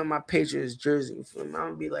 With my Patriots jersey, you feel me? I'm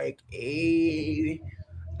gonna be like, hey,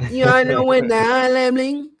 you know when the I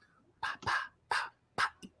bling,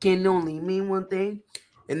 it can only mean one thing,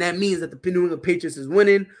 and that means that the New England Patriots is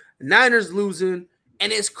winning, the Niners losing,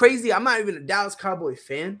 and it's crazy. I'm not even a Dallas Cowboy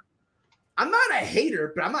fan. I'm not a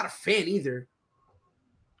hater, but I'm not a fan either.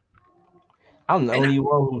 I'm the only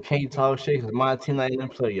one who can't talk shit because my team not in the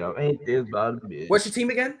playoff. Ain't this about a bitch? What's your team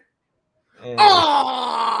again?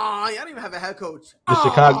 I don't even have a head coach.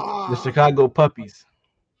 The Chicago Puppies.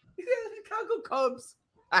 Chicago Cubs.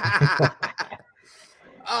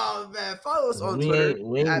 Oh man, follow us on Twitter.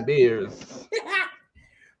 Wing Bears.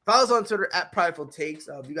 Follow us on Twitter at Prideful Takes.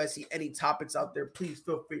 If you guys see any topics out there, please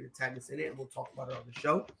feel free to tag us in it and we'll talk about it on the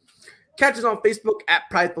show. Catch us on Facebook at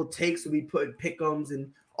Prideful Takes. We'll be putting pick'ems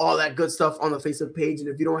and all that good stuff on the Facebook page. And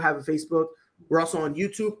if you don't have a Facebook, we're also on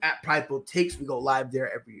YouTube at Prideful Takes. We go live there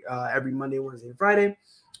every Monday, Wednesday, and Friday.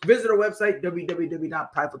 Visit our website,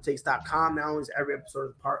 www.pridefultakes.com. Not only is every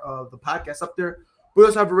episode part of the podcast up there, we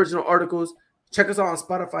also have original articles. Check us out on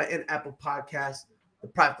Spotify and Apple Podcasts, the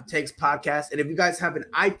Prideful Takes podcast. And if you guys have an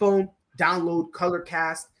iPhone, download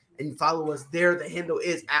Colorcast and you follow us there. The handle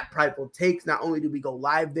is at Prideful Takes. Not only do we go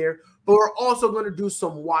live there, but we're also going to do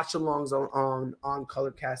some watch-alongs on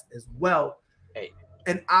Colorcast as well. Hey,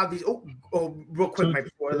 And obviously, real quick, Mike,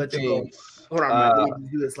 before I let you go. Hold on, Mike. Let me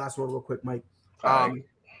do this last one real quick, Mike. And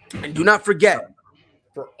do not forget,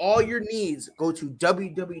 for all your needs, go to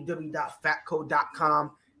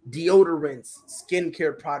www.fatco.com. Deodorants,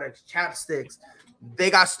 skincare products, chapsticks. They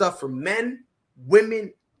got stuff for men,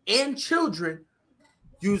 women, and children.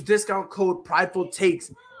 Use discount code Prideful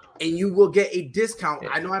Takes, and you will get a discount.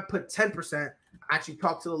 I know I put 10%. I actually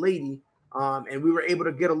talked to the lady, and we were able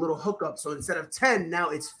to get a little hookup. So instead of 10, now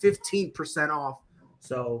it's 15% off.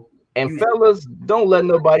 So, and fellas, don't let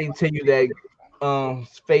nobody tell you that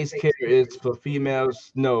face care is for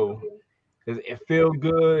females. No, it feels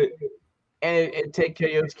good and it take care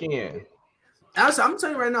of your skin. Honestly, I'm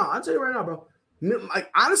telling you right now, bro. Like,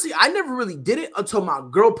 honestly, I never really did it until my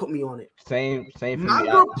girl put me on it. Same for me. My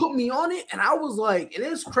girl put me on it, and I was like, and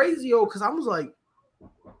it's crazy, yo, because I was like,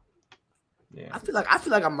 yeah, I feel like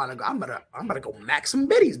I'm about to go max some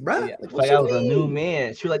biddies, bro. Yeah, like I was a new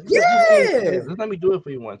man. She was like, yeah, let me do it for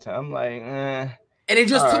you one time. I'm like, And it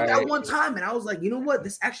just took that one time, and I was like, you know what?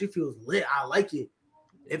 This actually feels lit. I like it.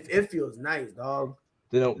 It feels nice, dog.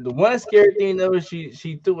 The one scary thing though is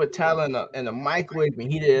she threw a towel in the microwave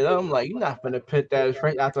and heated it up. I'm like, you're not gonna put that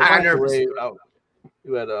straight out the microwave.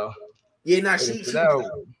 You better. Yeah, nah, she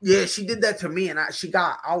did that to me, and I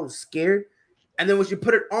was scared. And then when she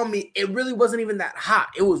put it on me, it really wasn't even that hot.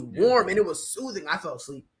 It was warm and it was soothing. I fell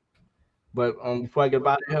asleep. But before I get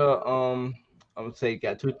about here, I'm gonna say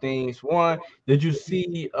got two things. One, did you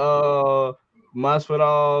see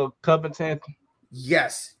Masvidal Covington?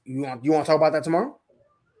 Yes. You want to talk about that tomorrow?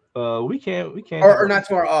 We can or not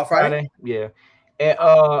tomorrow, Friday? Yeah. And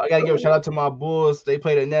I gotta give a shout out to my Bulls. They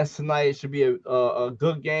play the Nets tonight. It should be a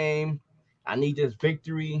good game. I need this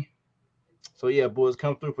victory. So yeah, Bulls,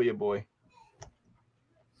 come through for your boy.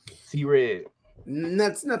 See red.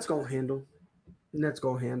 Nets gonna handle.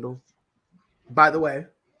 By the way,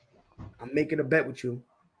 I'm making a bet with you.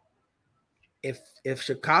 If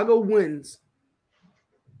Chicago wins,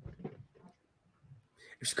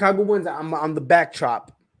 I'm on the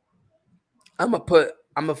backdrop. I'm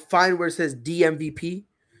gonna find where it says DMVP,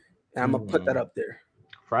 and I'm gonna put that up there.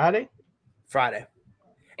 Friday.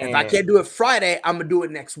 And if I can't do it Friday, I'm gonna do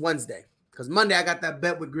it next Wednesday. Because Monday I got that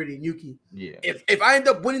bet with Gritty and Yuki. Yeah. If I end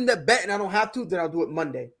up winning that bet and I don't have to, then I'll do it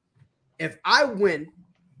Monday. If I win,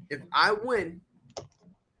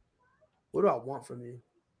 what do I want from you?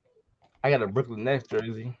 I got a Brooklyn Nets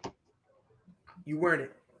jersey. You wearing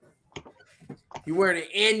it.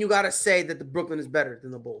 And you gotta say that the Brooklyn is better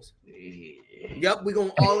than the Bulls. Yeah. Yep, we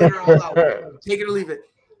going all in or all out. Take it or leave it.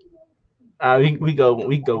 We go.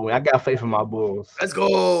 I got faith in my Bulls. Let's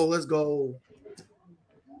go.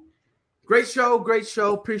 Great show.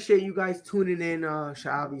 Appreciate you guys tuning in.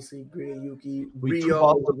 Obviously, Gritty, Yuki, we Rio.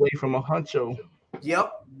 all the way from a huncho.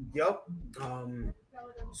 Yep.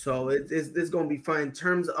 So it's gonna be fun in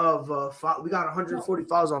terms of we got 140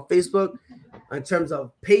 followers on Facebook. In terms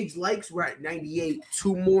of page likes, we're at 98.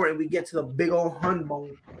 2 more, and we get to the big old hun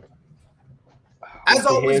bone. As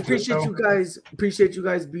always, appreciate you guys. Appreciate you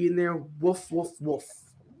guys being there. Woof, woof, woof.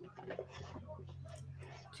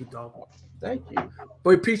 Keep talking. Thank you. But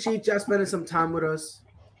we appreciate y'all spending some time with us.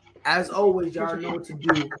 As always, y'all know what to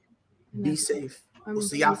do. Be safe. We'll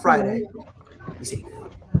see y'all Friday. Be safe.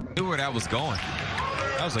 Knew where that was going.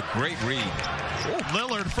 That was a great read.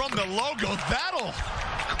 Lillard from the logo. That'll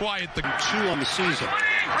quiet the 2 on the season.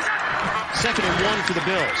 2nd and 1 for the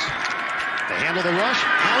Bills. They handle the rush.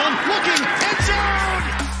 Allen looking. End zone.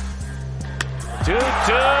 To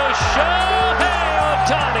Shohei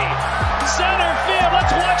Ohtani. Center field.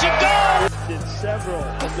 Let's watch it go. Did several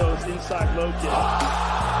of those inside low kicks.